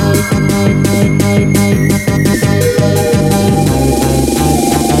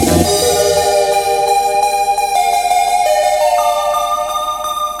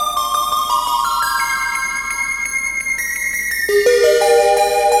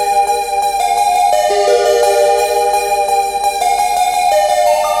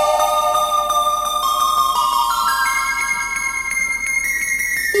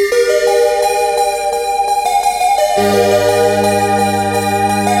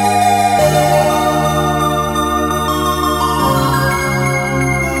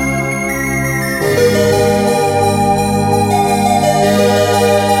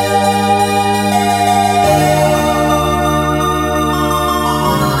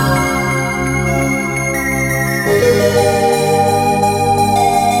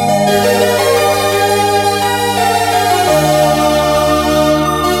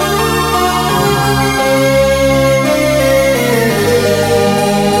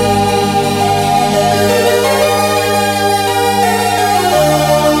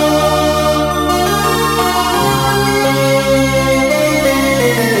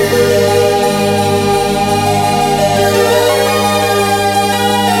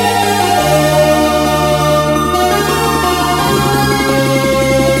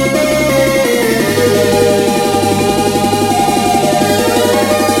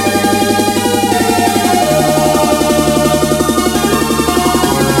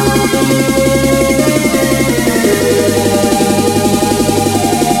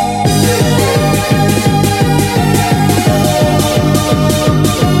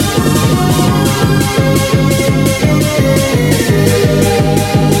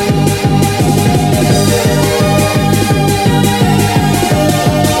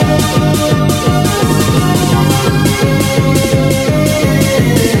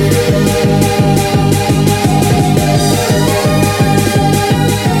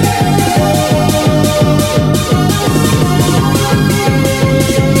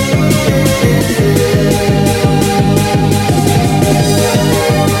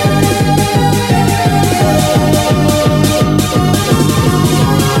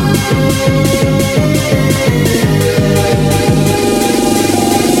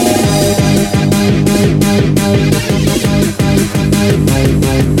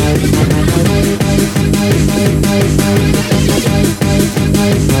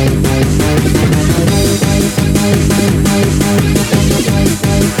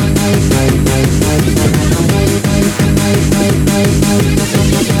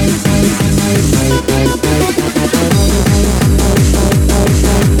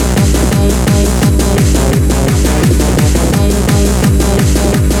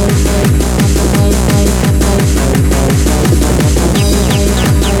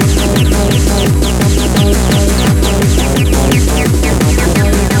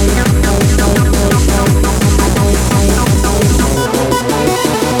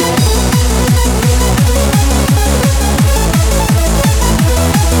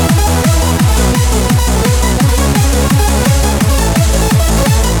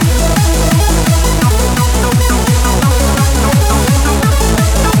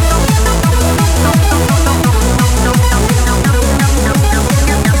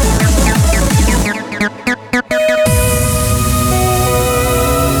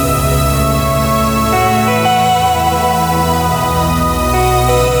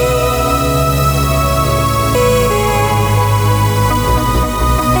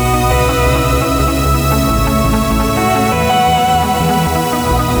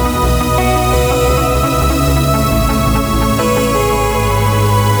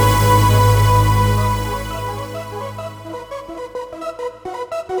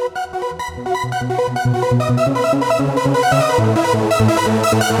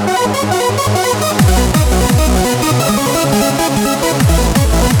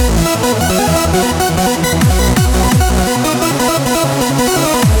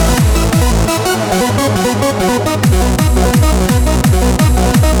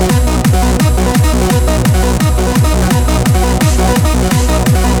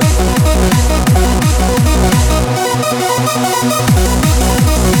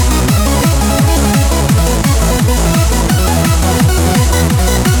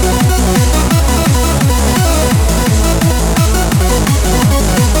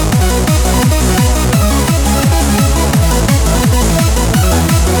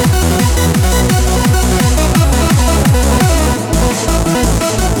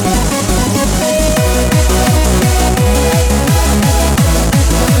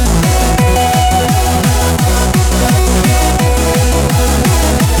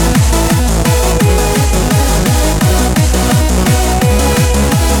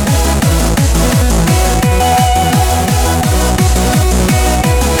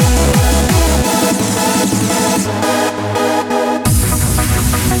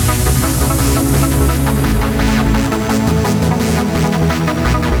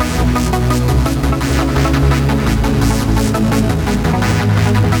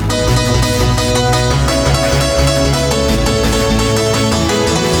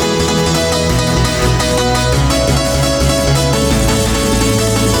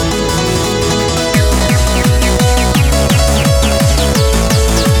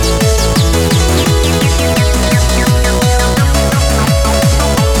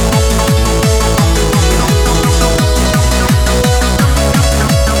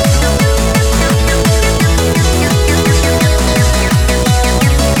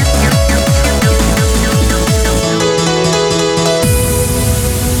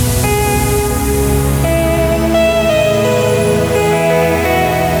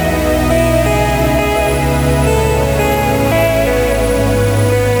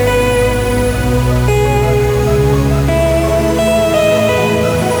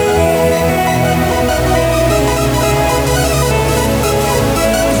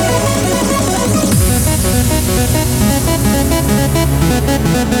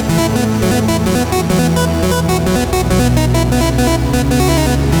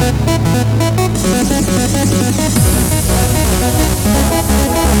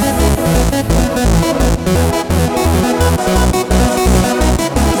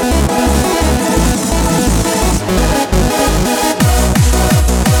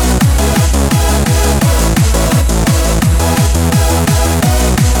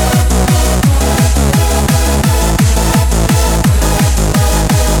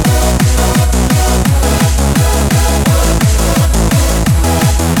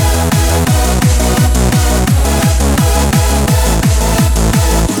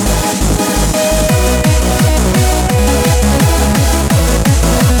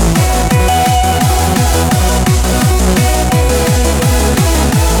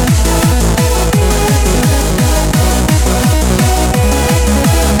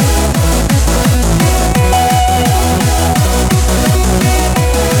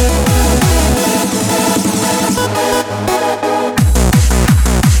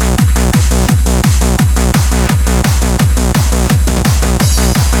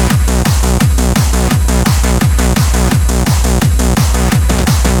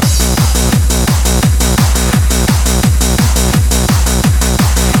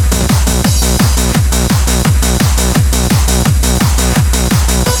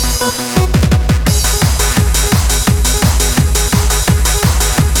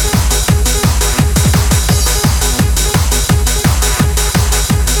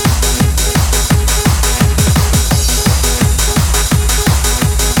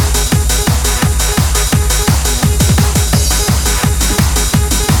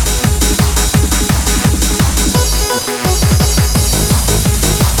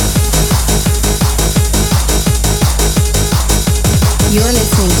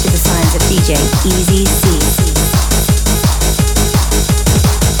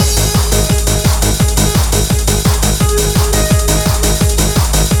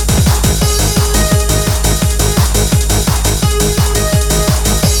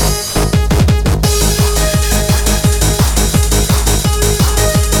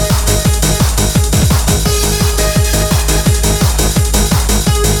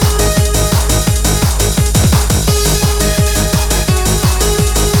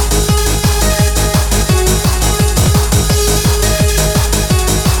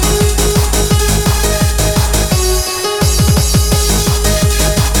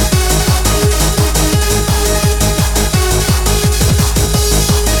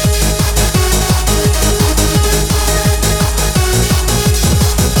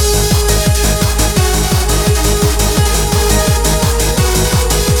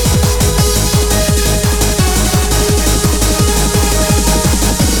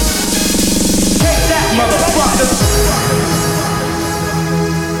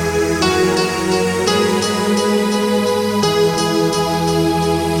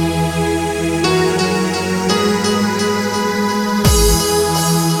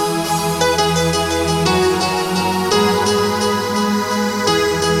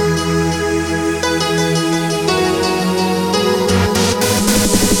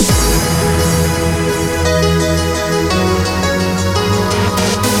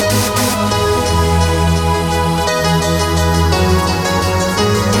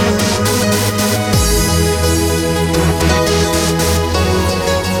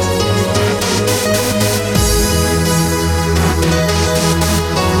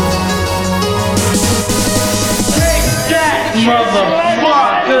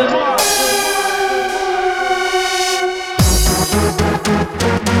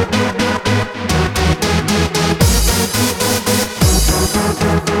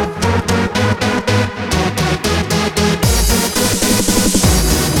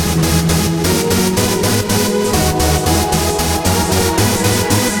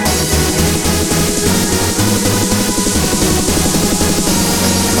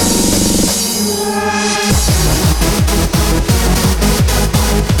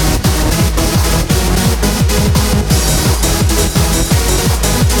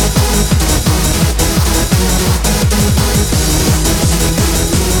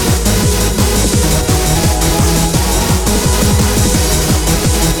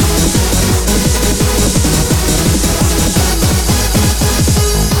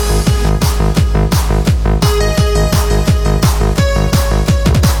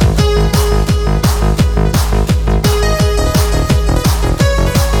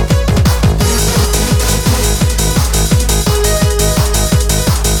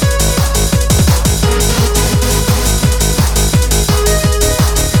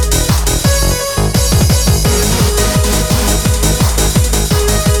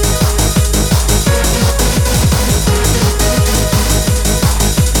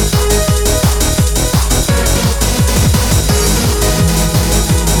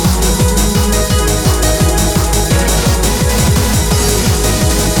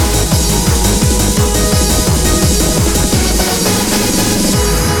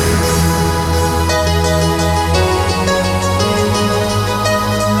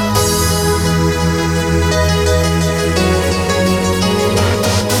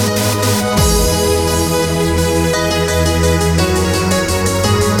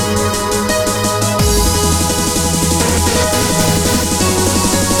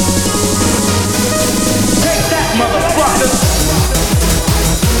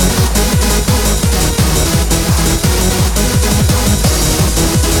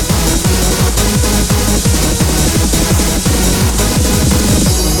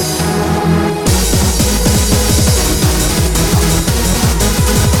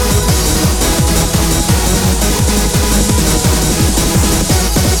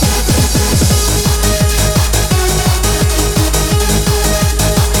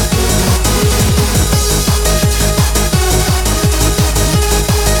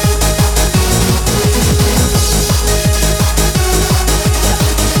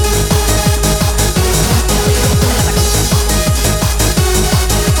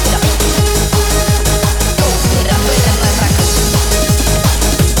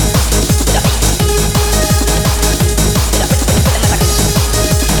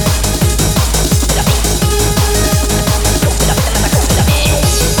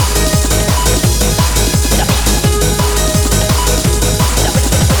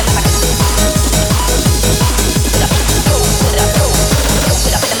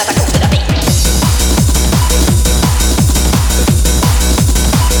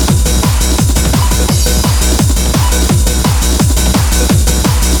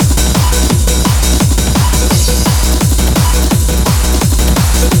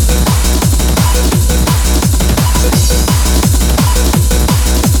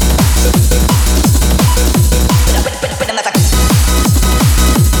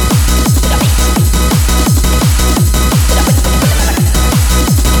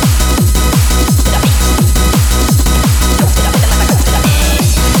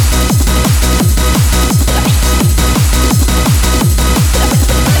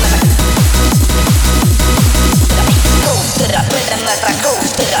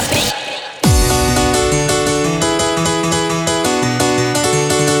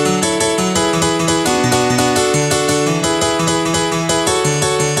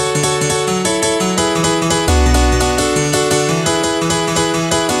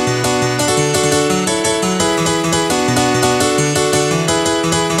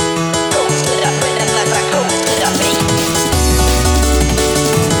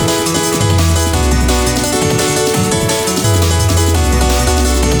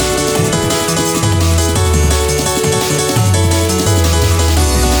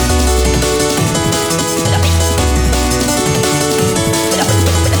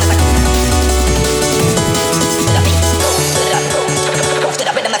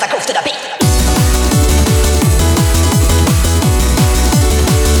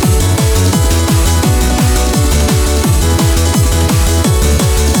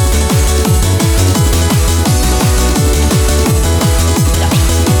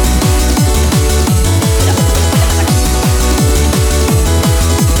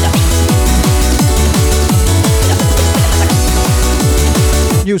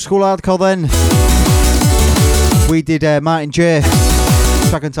 New School Hardcore then. We did Martin J,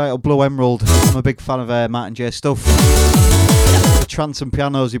 track entitled Blue Emerald. I'm a big fan of Martin J stuff. The trance and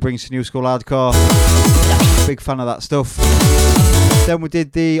pianos he brings to New School Hardcore. Big fan of that stuff. Then we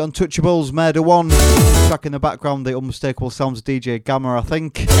did the Untouchables Murder One, track in the background, the unmistakable sounds of DJ Gamma, I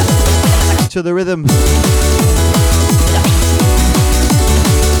think. To the rhythm.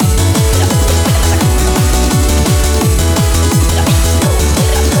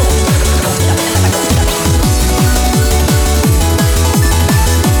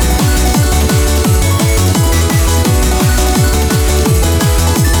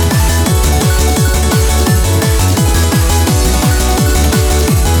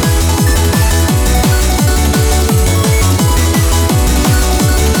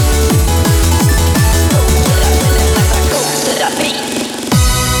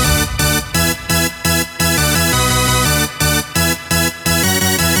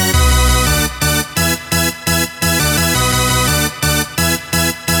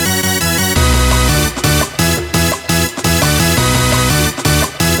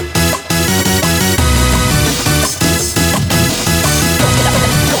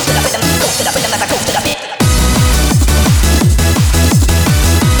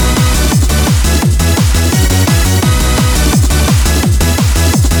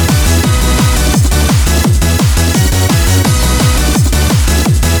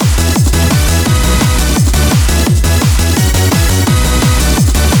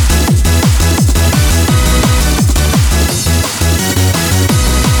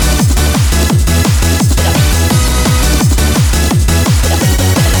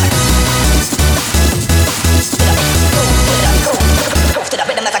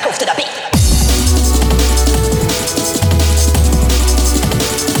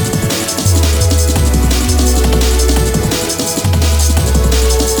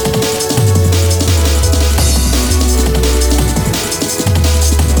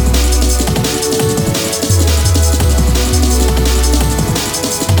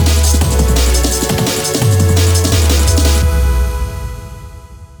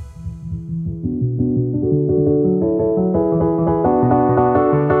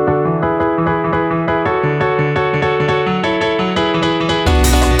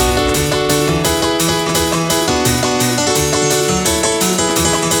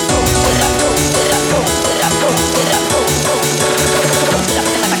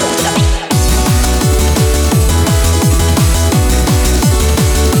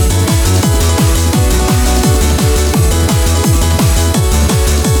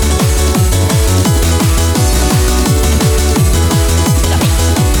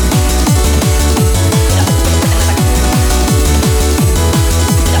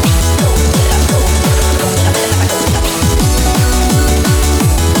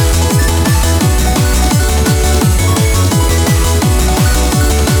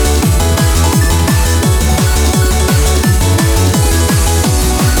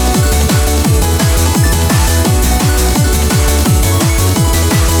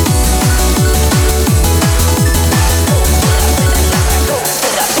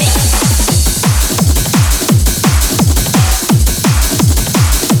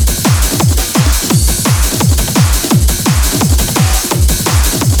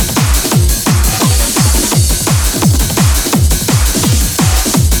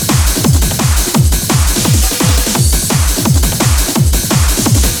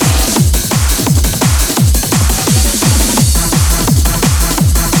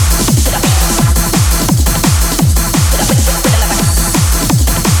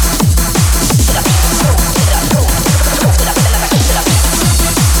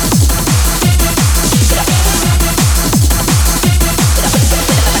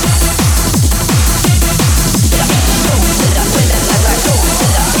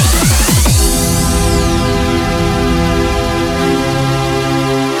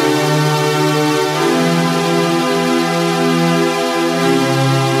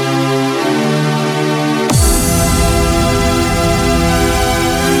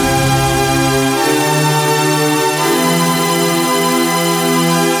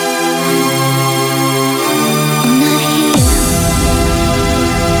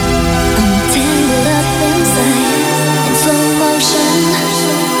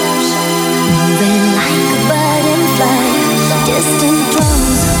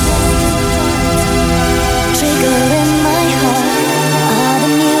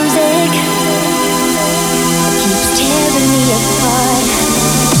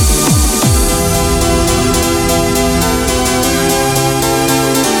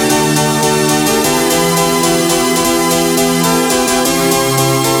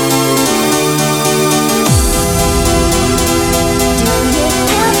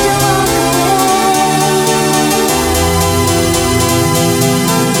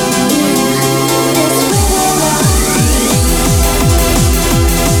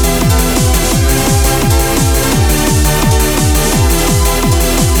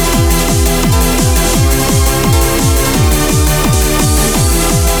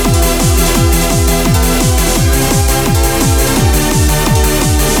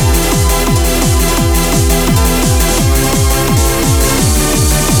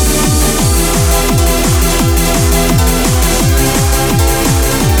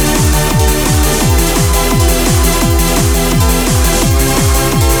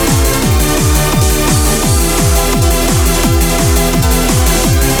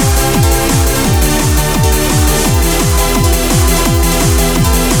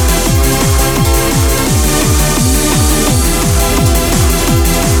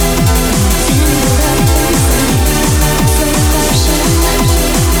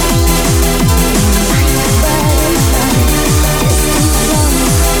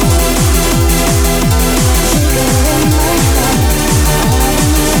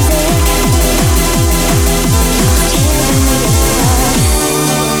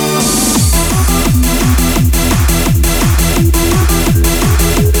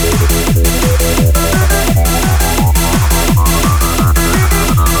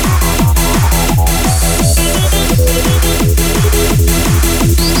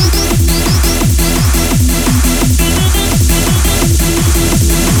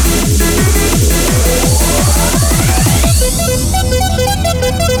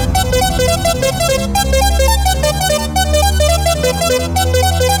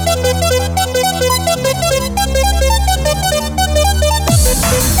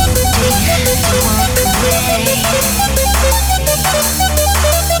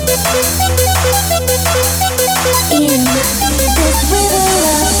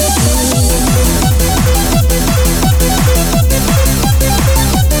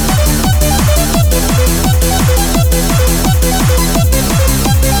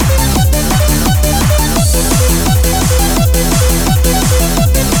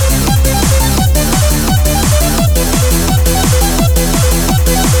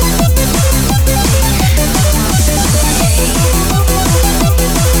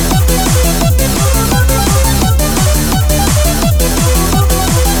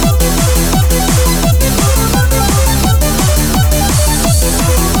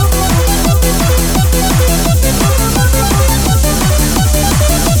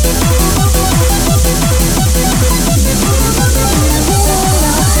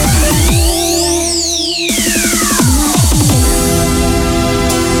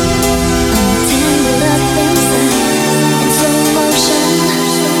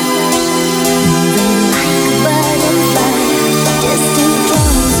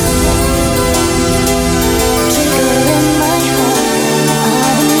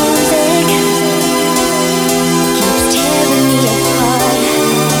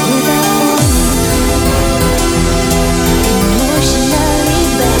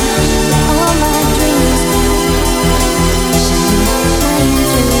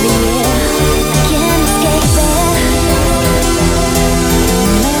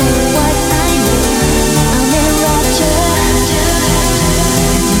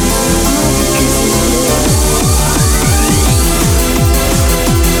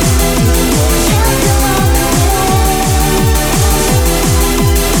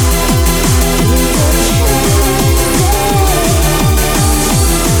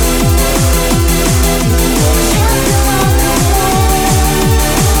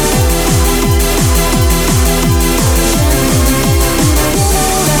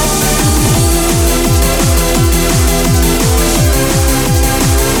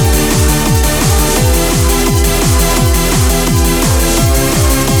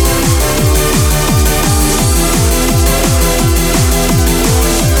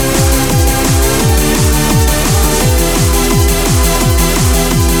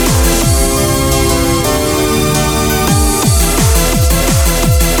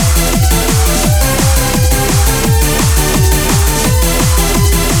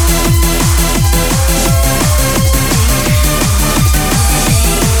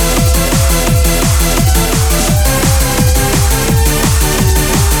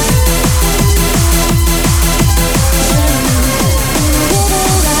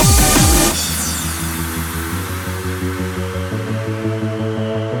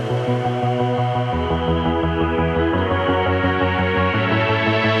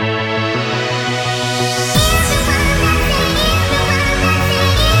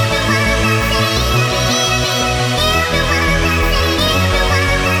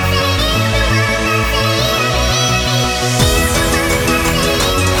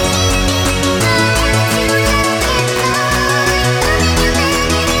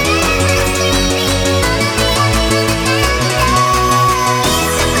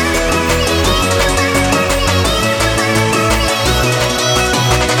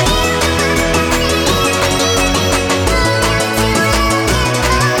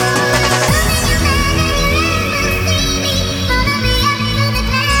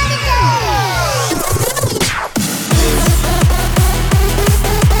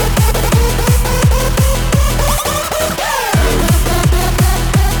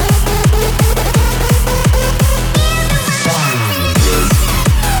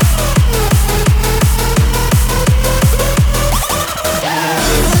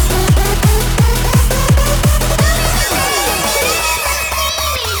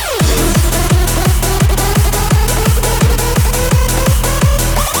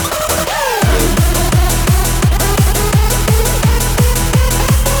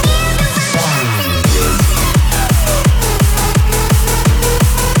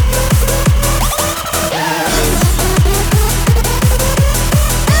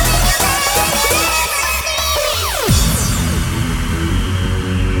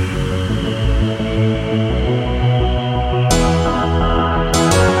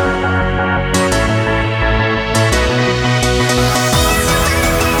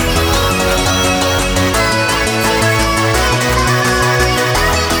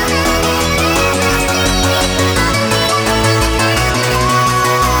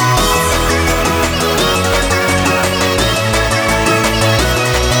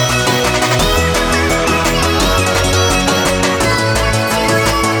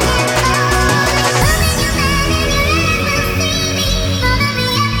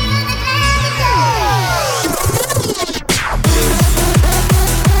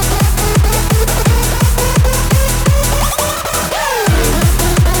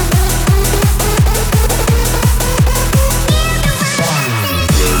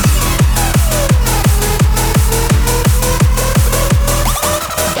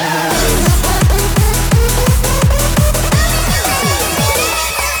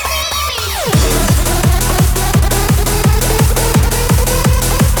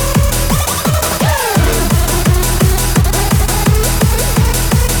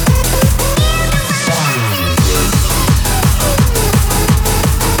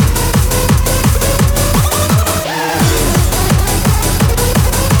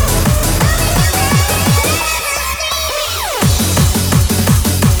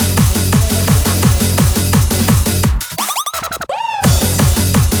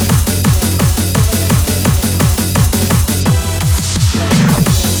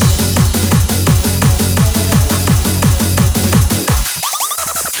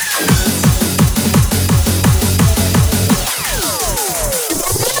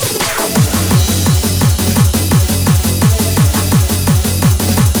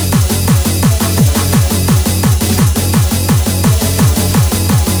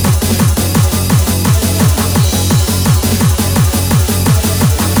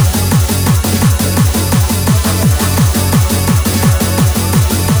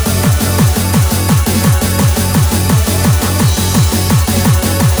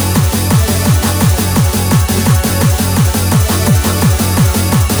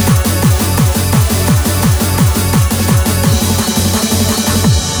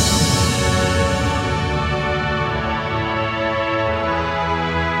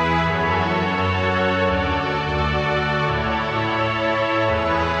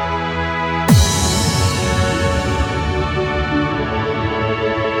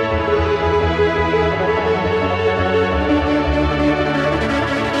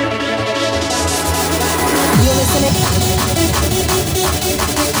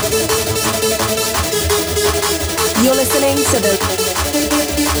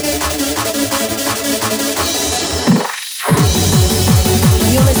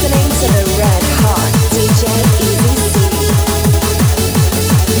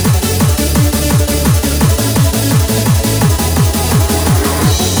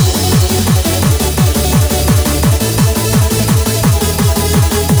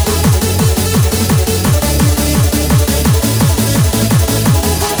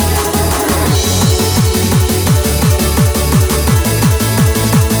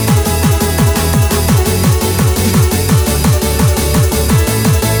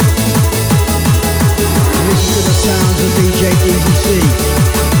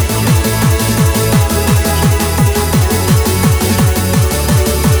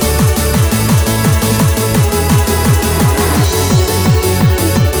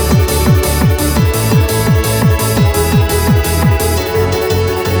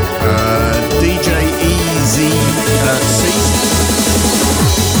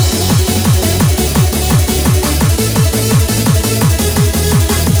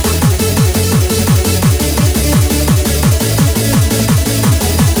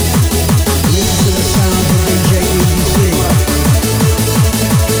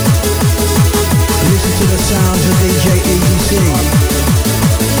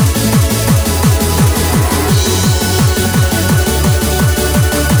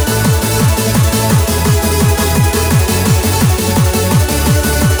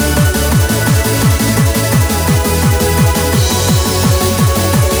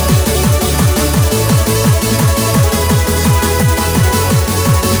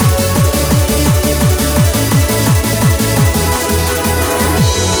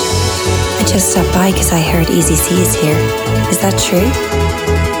 just stopped by because I heard Easy C is here. Is that true?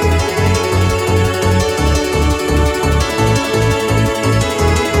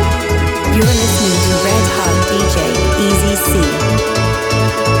 You're listening to Red Hot DJ Easy C.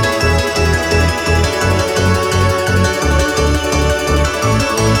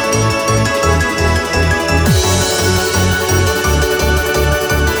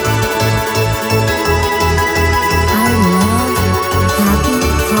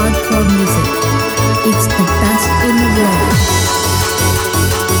 It's the best in the world.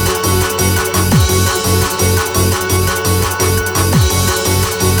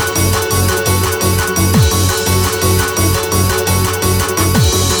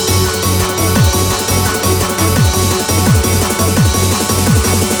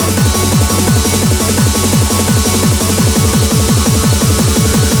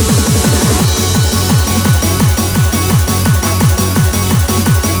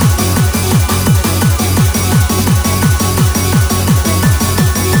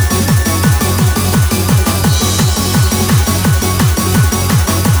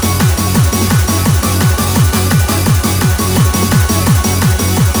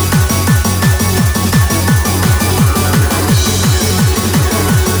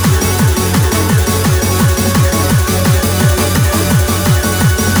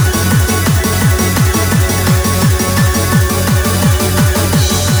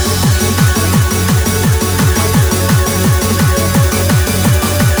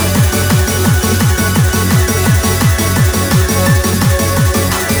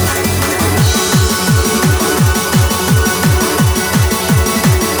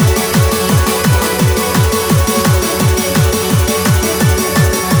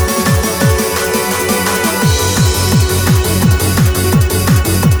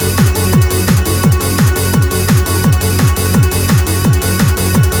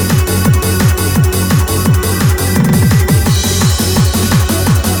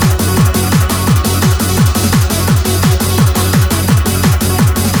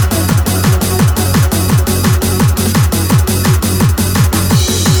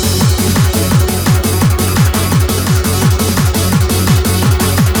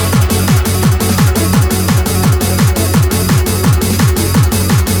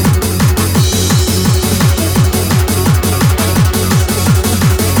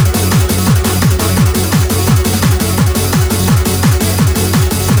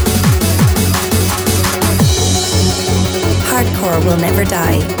 Will Never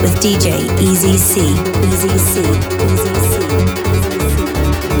Die with DJ Easy C. Easy C. Easy C.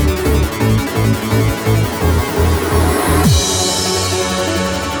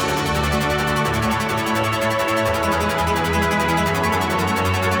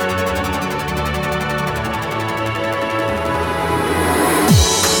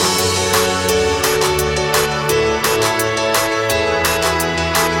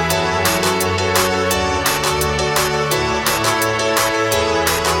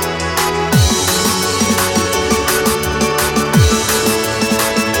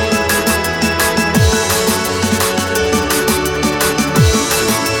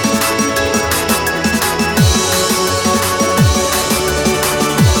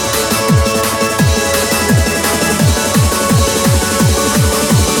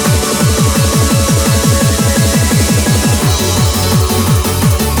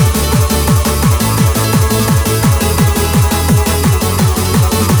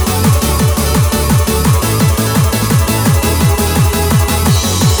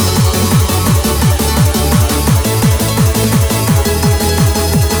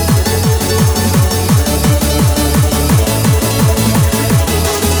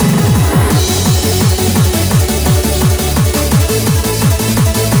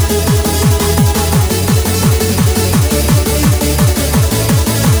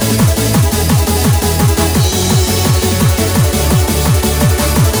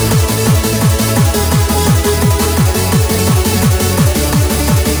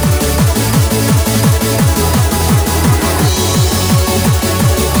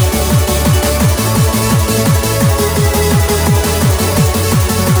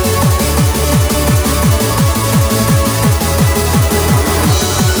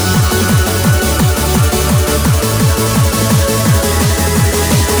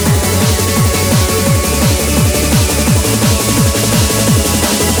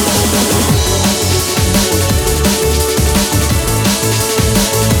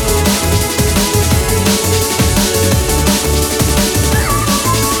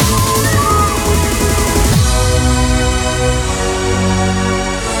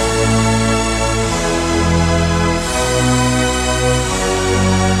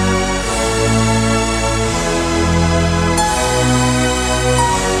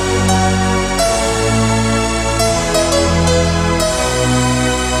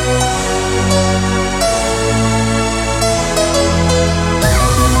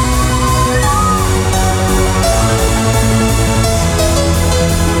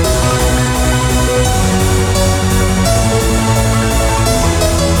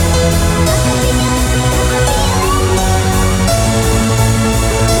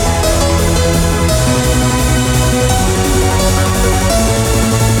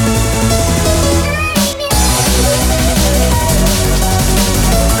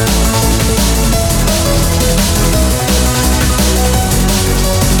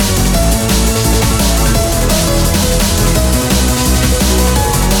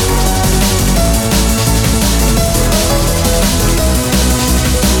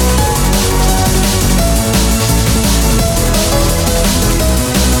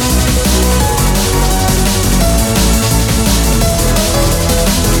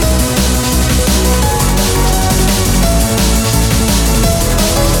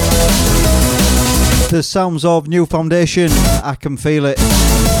 the sounds of New Foundation, I Can Feel It.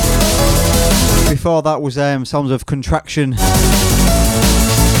 Before that was sounds of Contraction.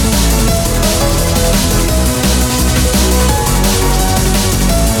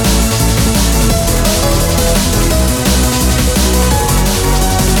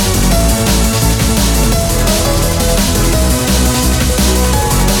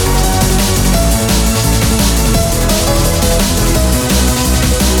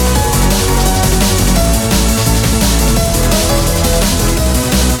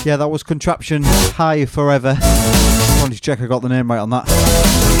 Yeah, that was Contraption, High Forever. I wanted to check I got the name right on that.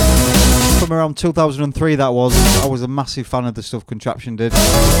 From around 2003 that was. I was a massive fan of the stuff Contraption did.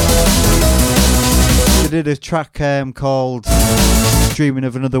 They did a track called Dreaming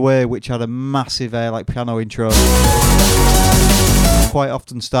of Another Way, which had a massive like piano intro. Quite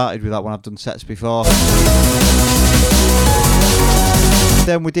often started with that when I've done sets before.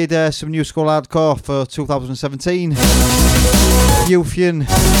 Then we did some New School Hardcore for 2017. Euphian,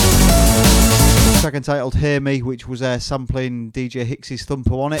 track entitled Hear Me, which was sampling DJ Hixie's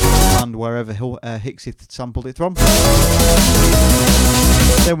Thumper on it, and wherever Hixie sampled it from.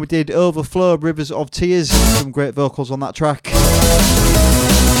 Then we did Overflow, Rivers of Tears, some great vocals on that track.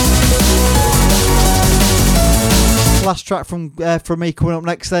 Last track from me coming up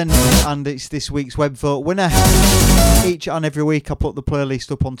next then, and it's this week's web vote winner. Each and every week I put the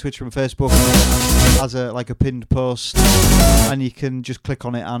playlist up on Twitter and Facebook as a pinned post, and you can just click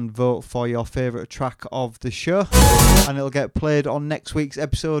on it and vote for your favourite track of the show, and it'll get played on next week's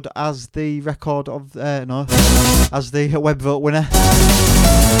episode as the record of as the web vote winner.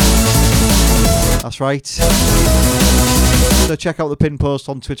 That's right. So check out the pin post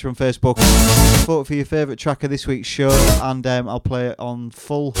on Twitter and Facebook. Vote for your favourite track of this week's show, and I'll play it in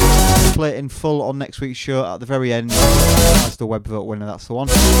full on next week's show at the very end as the web vote winner. That's the one.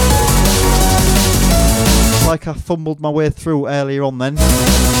 Like I fumbled my way through earlier on then,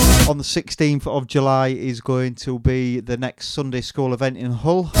 on the 16th of July is going to be the next Sunday school event in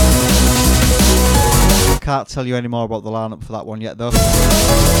Hull. Can't tell you any more about the lineup for that one yet though.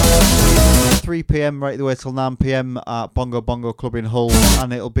 3 PM right the way till 9 PM at Bongo Bongo Club in Hull,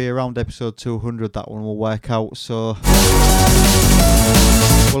 and it'll be around episode 200 that one will work out, so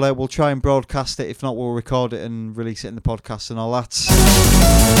we'll try and broadcast it. If not, we'll record it and release it in the podcast and all that.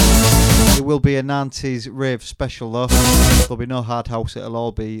 It will be a 90s rave special though. There'll be no hard house, it'll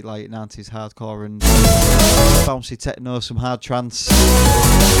all be like 90s hardcore and bouncy techno, some hard trance.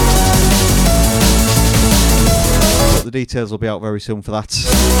 But the details will be out very soon for that.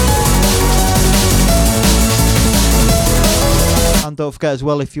 And don't forget as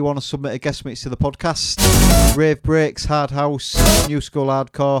well, if you want to submit a guest mix to the podcast, rave breaks, hard house, new school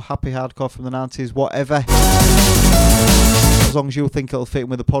hardcore, happy hardcore from the 90s, whatever, as long as you think it'll fit in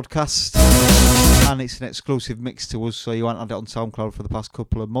with the podcast, and it's an exclusive mix to us, so you won't had it on SoundCloud for the past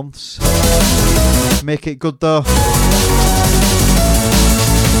couple of months. Make it good though.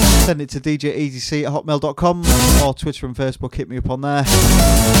 Send it to djeasyc@hotmail.com or Twitter and Facebook, hit me up on there.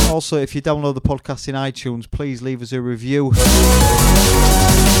 Also, if you download the podcast in iTunes, please leave us a review.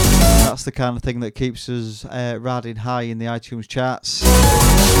 That's the kind of thing that keeps us riding high in the iTunes charts.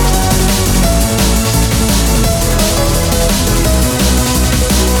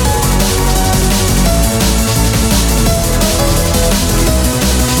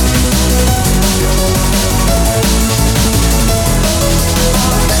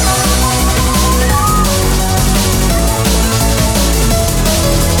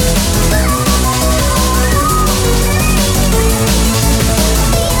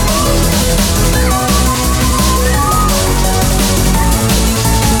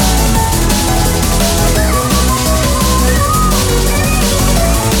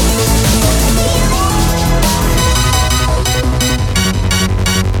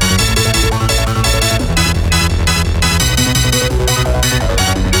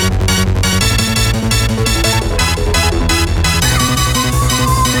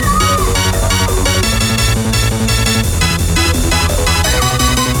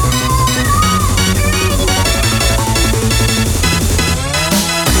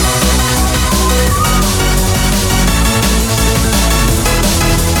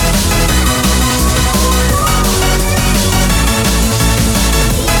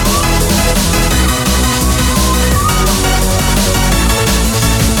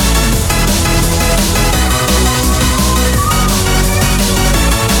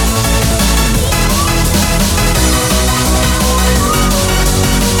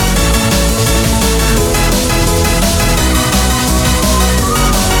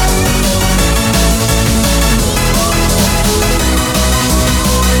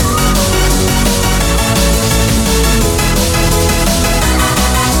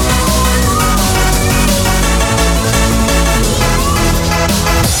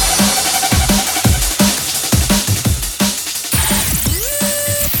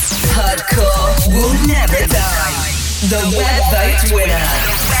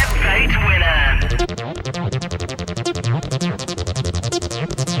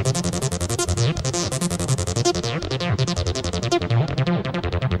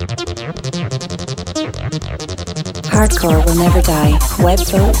 hardcore will never die.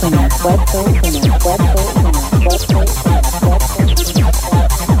 Webvote winner. Webvote winner. Webvote winner. Webvote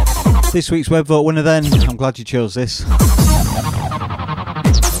winner. This week's web vote winner then, I'm glad you chose this.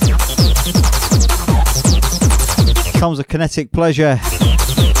 Comes a Kinetic Pleasure.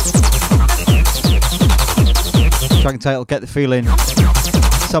 Track title, Get the Feeling.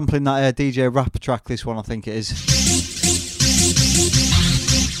 Sampling that DJ Rapper track, this one I think it is.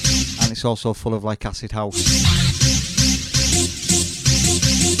 And it's also full of like acid house.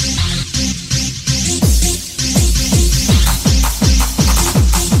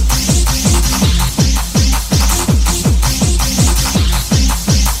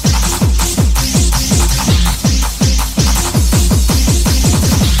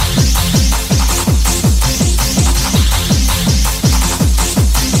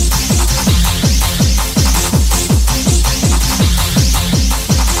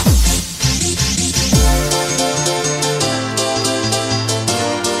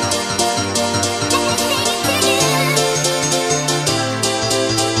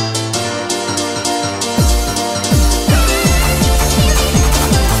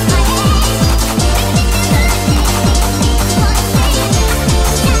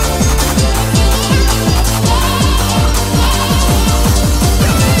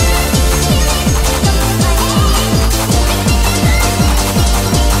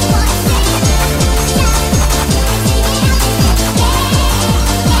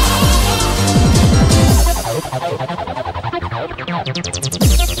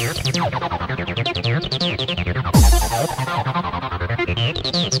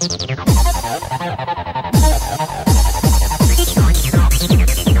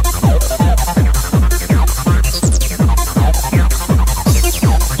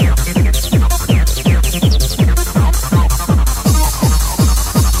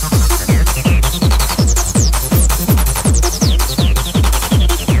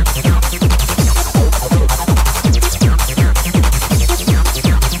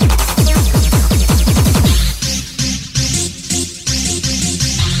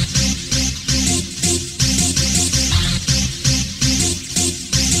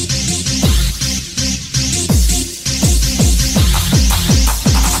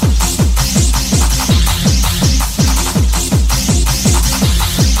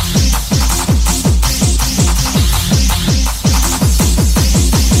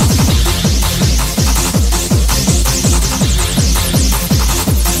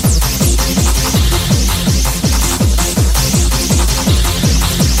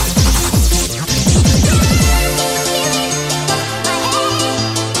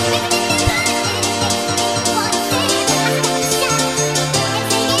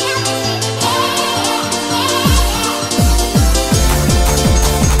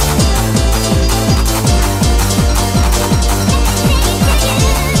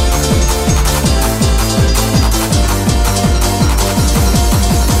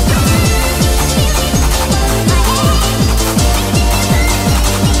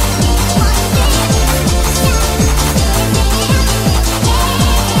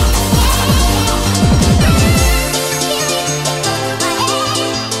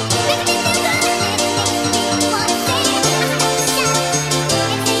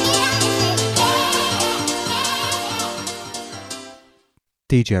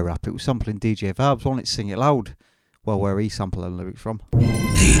 DJ Rap, it was sampling DJ Vibes, wasn't it? Sing It Loud. Well, where he sampled the lyrics from. The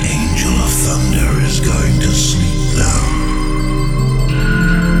Angel of Thunder is going to sleep now.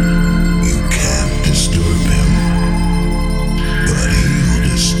 You can't disturb him, but he'll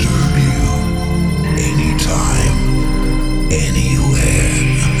disturb you anytime, anywhere.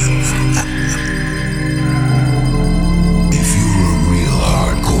 If you're a real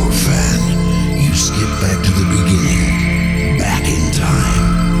hardcore fan, you skip back to the beginning, back in time.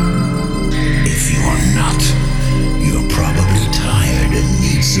 If you are not, you're probably tired and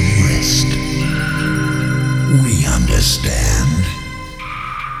need some rest. We understand.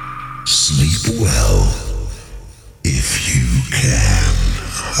 Sleep well, if you can.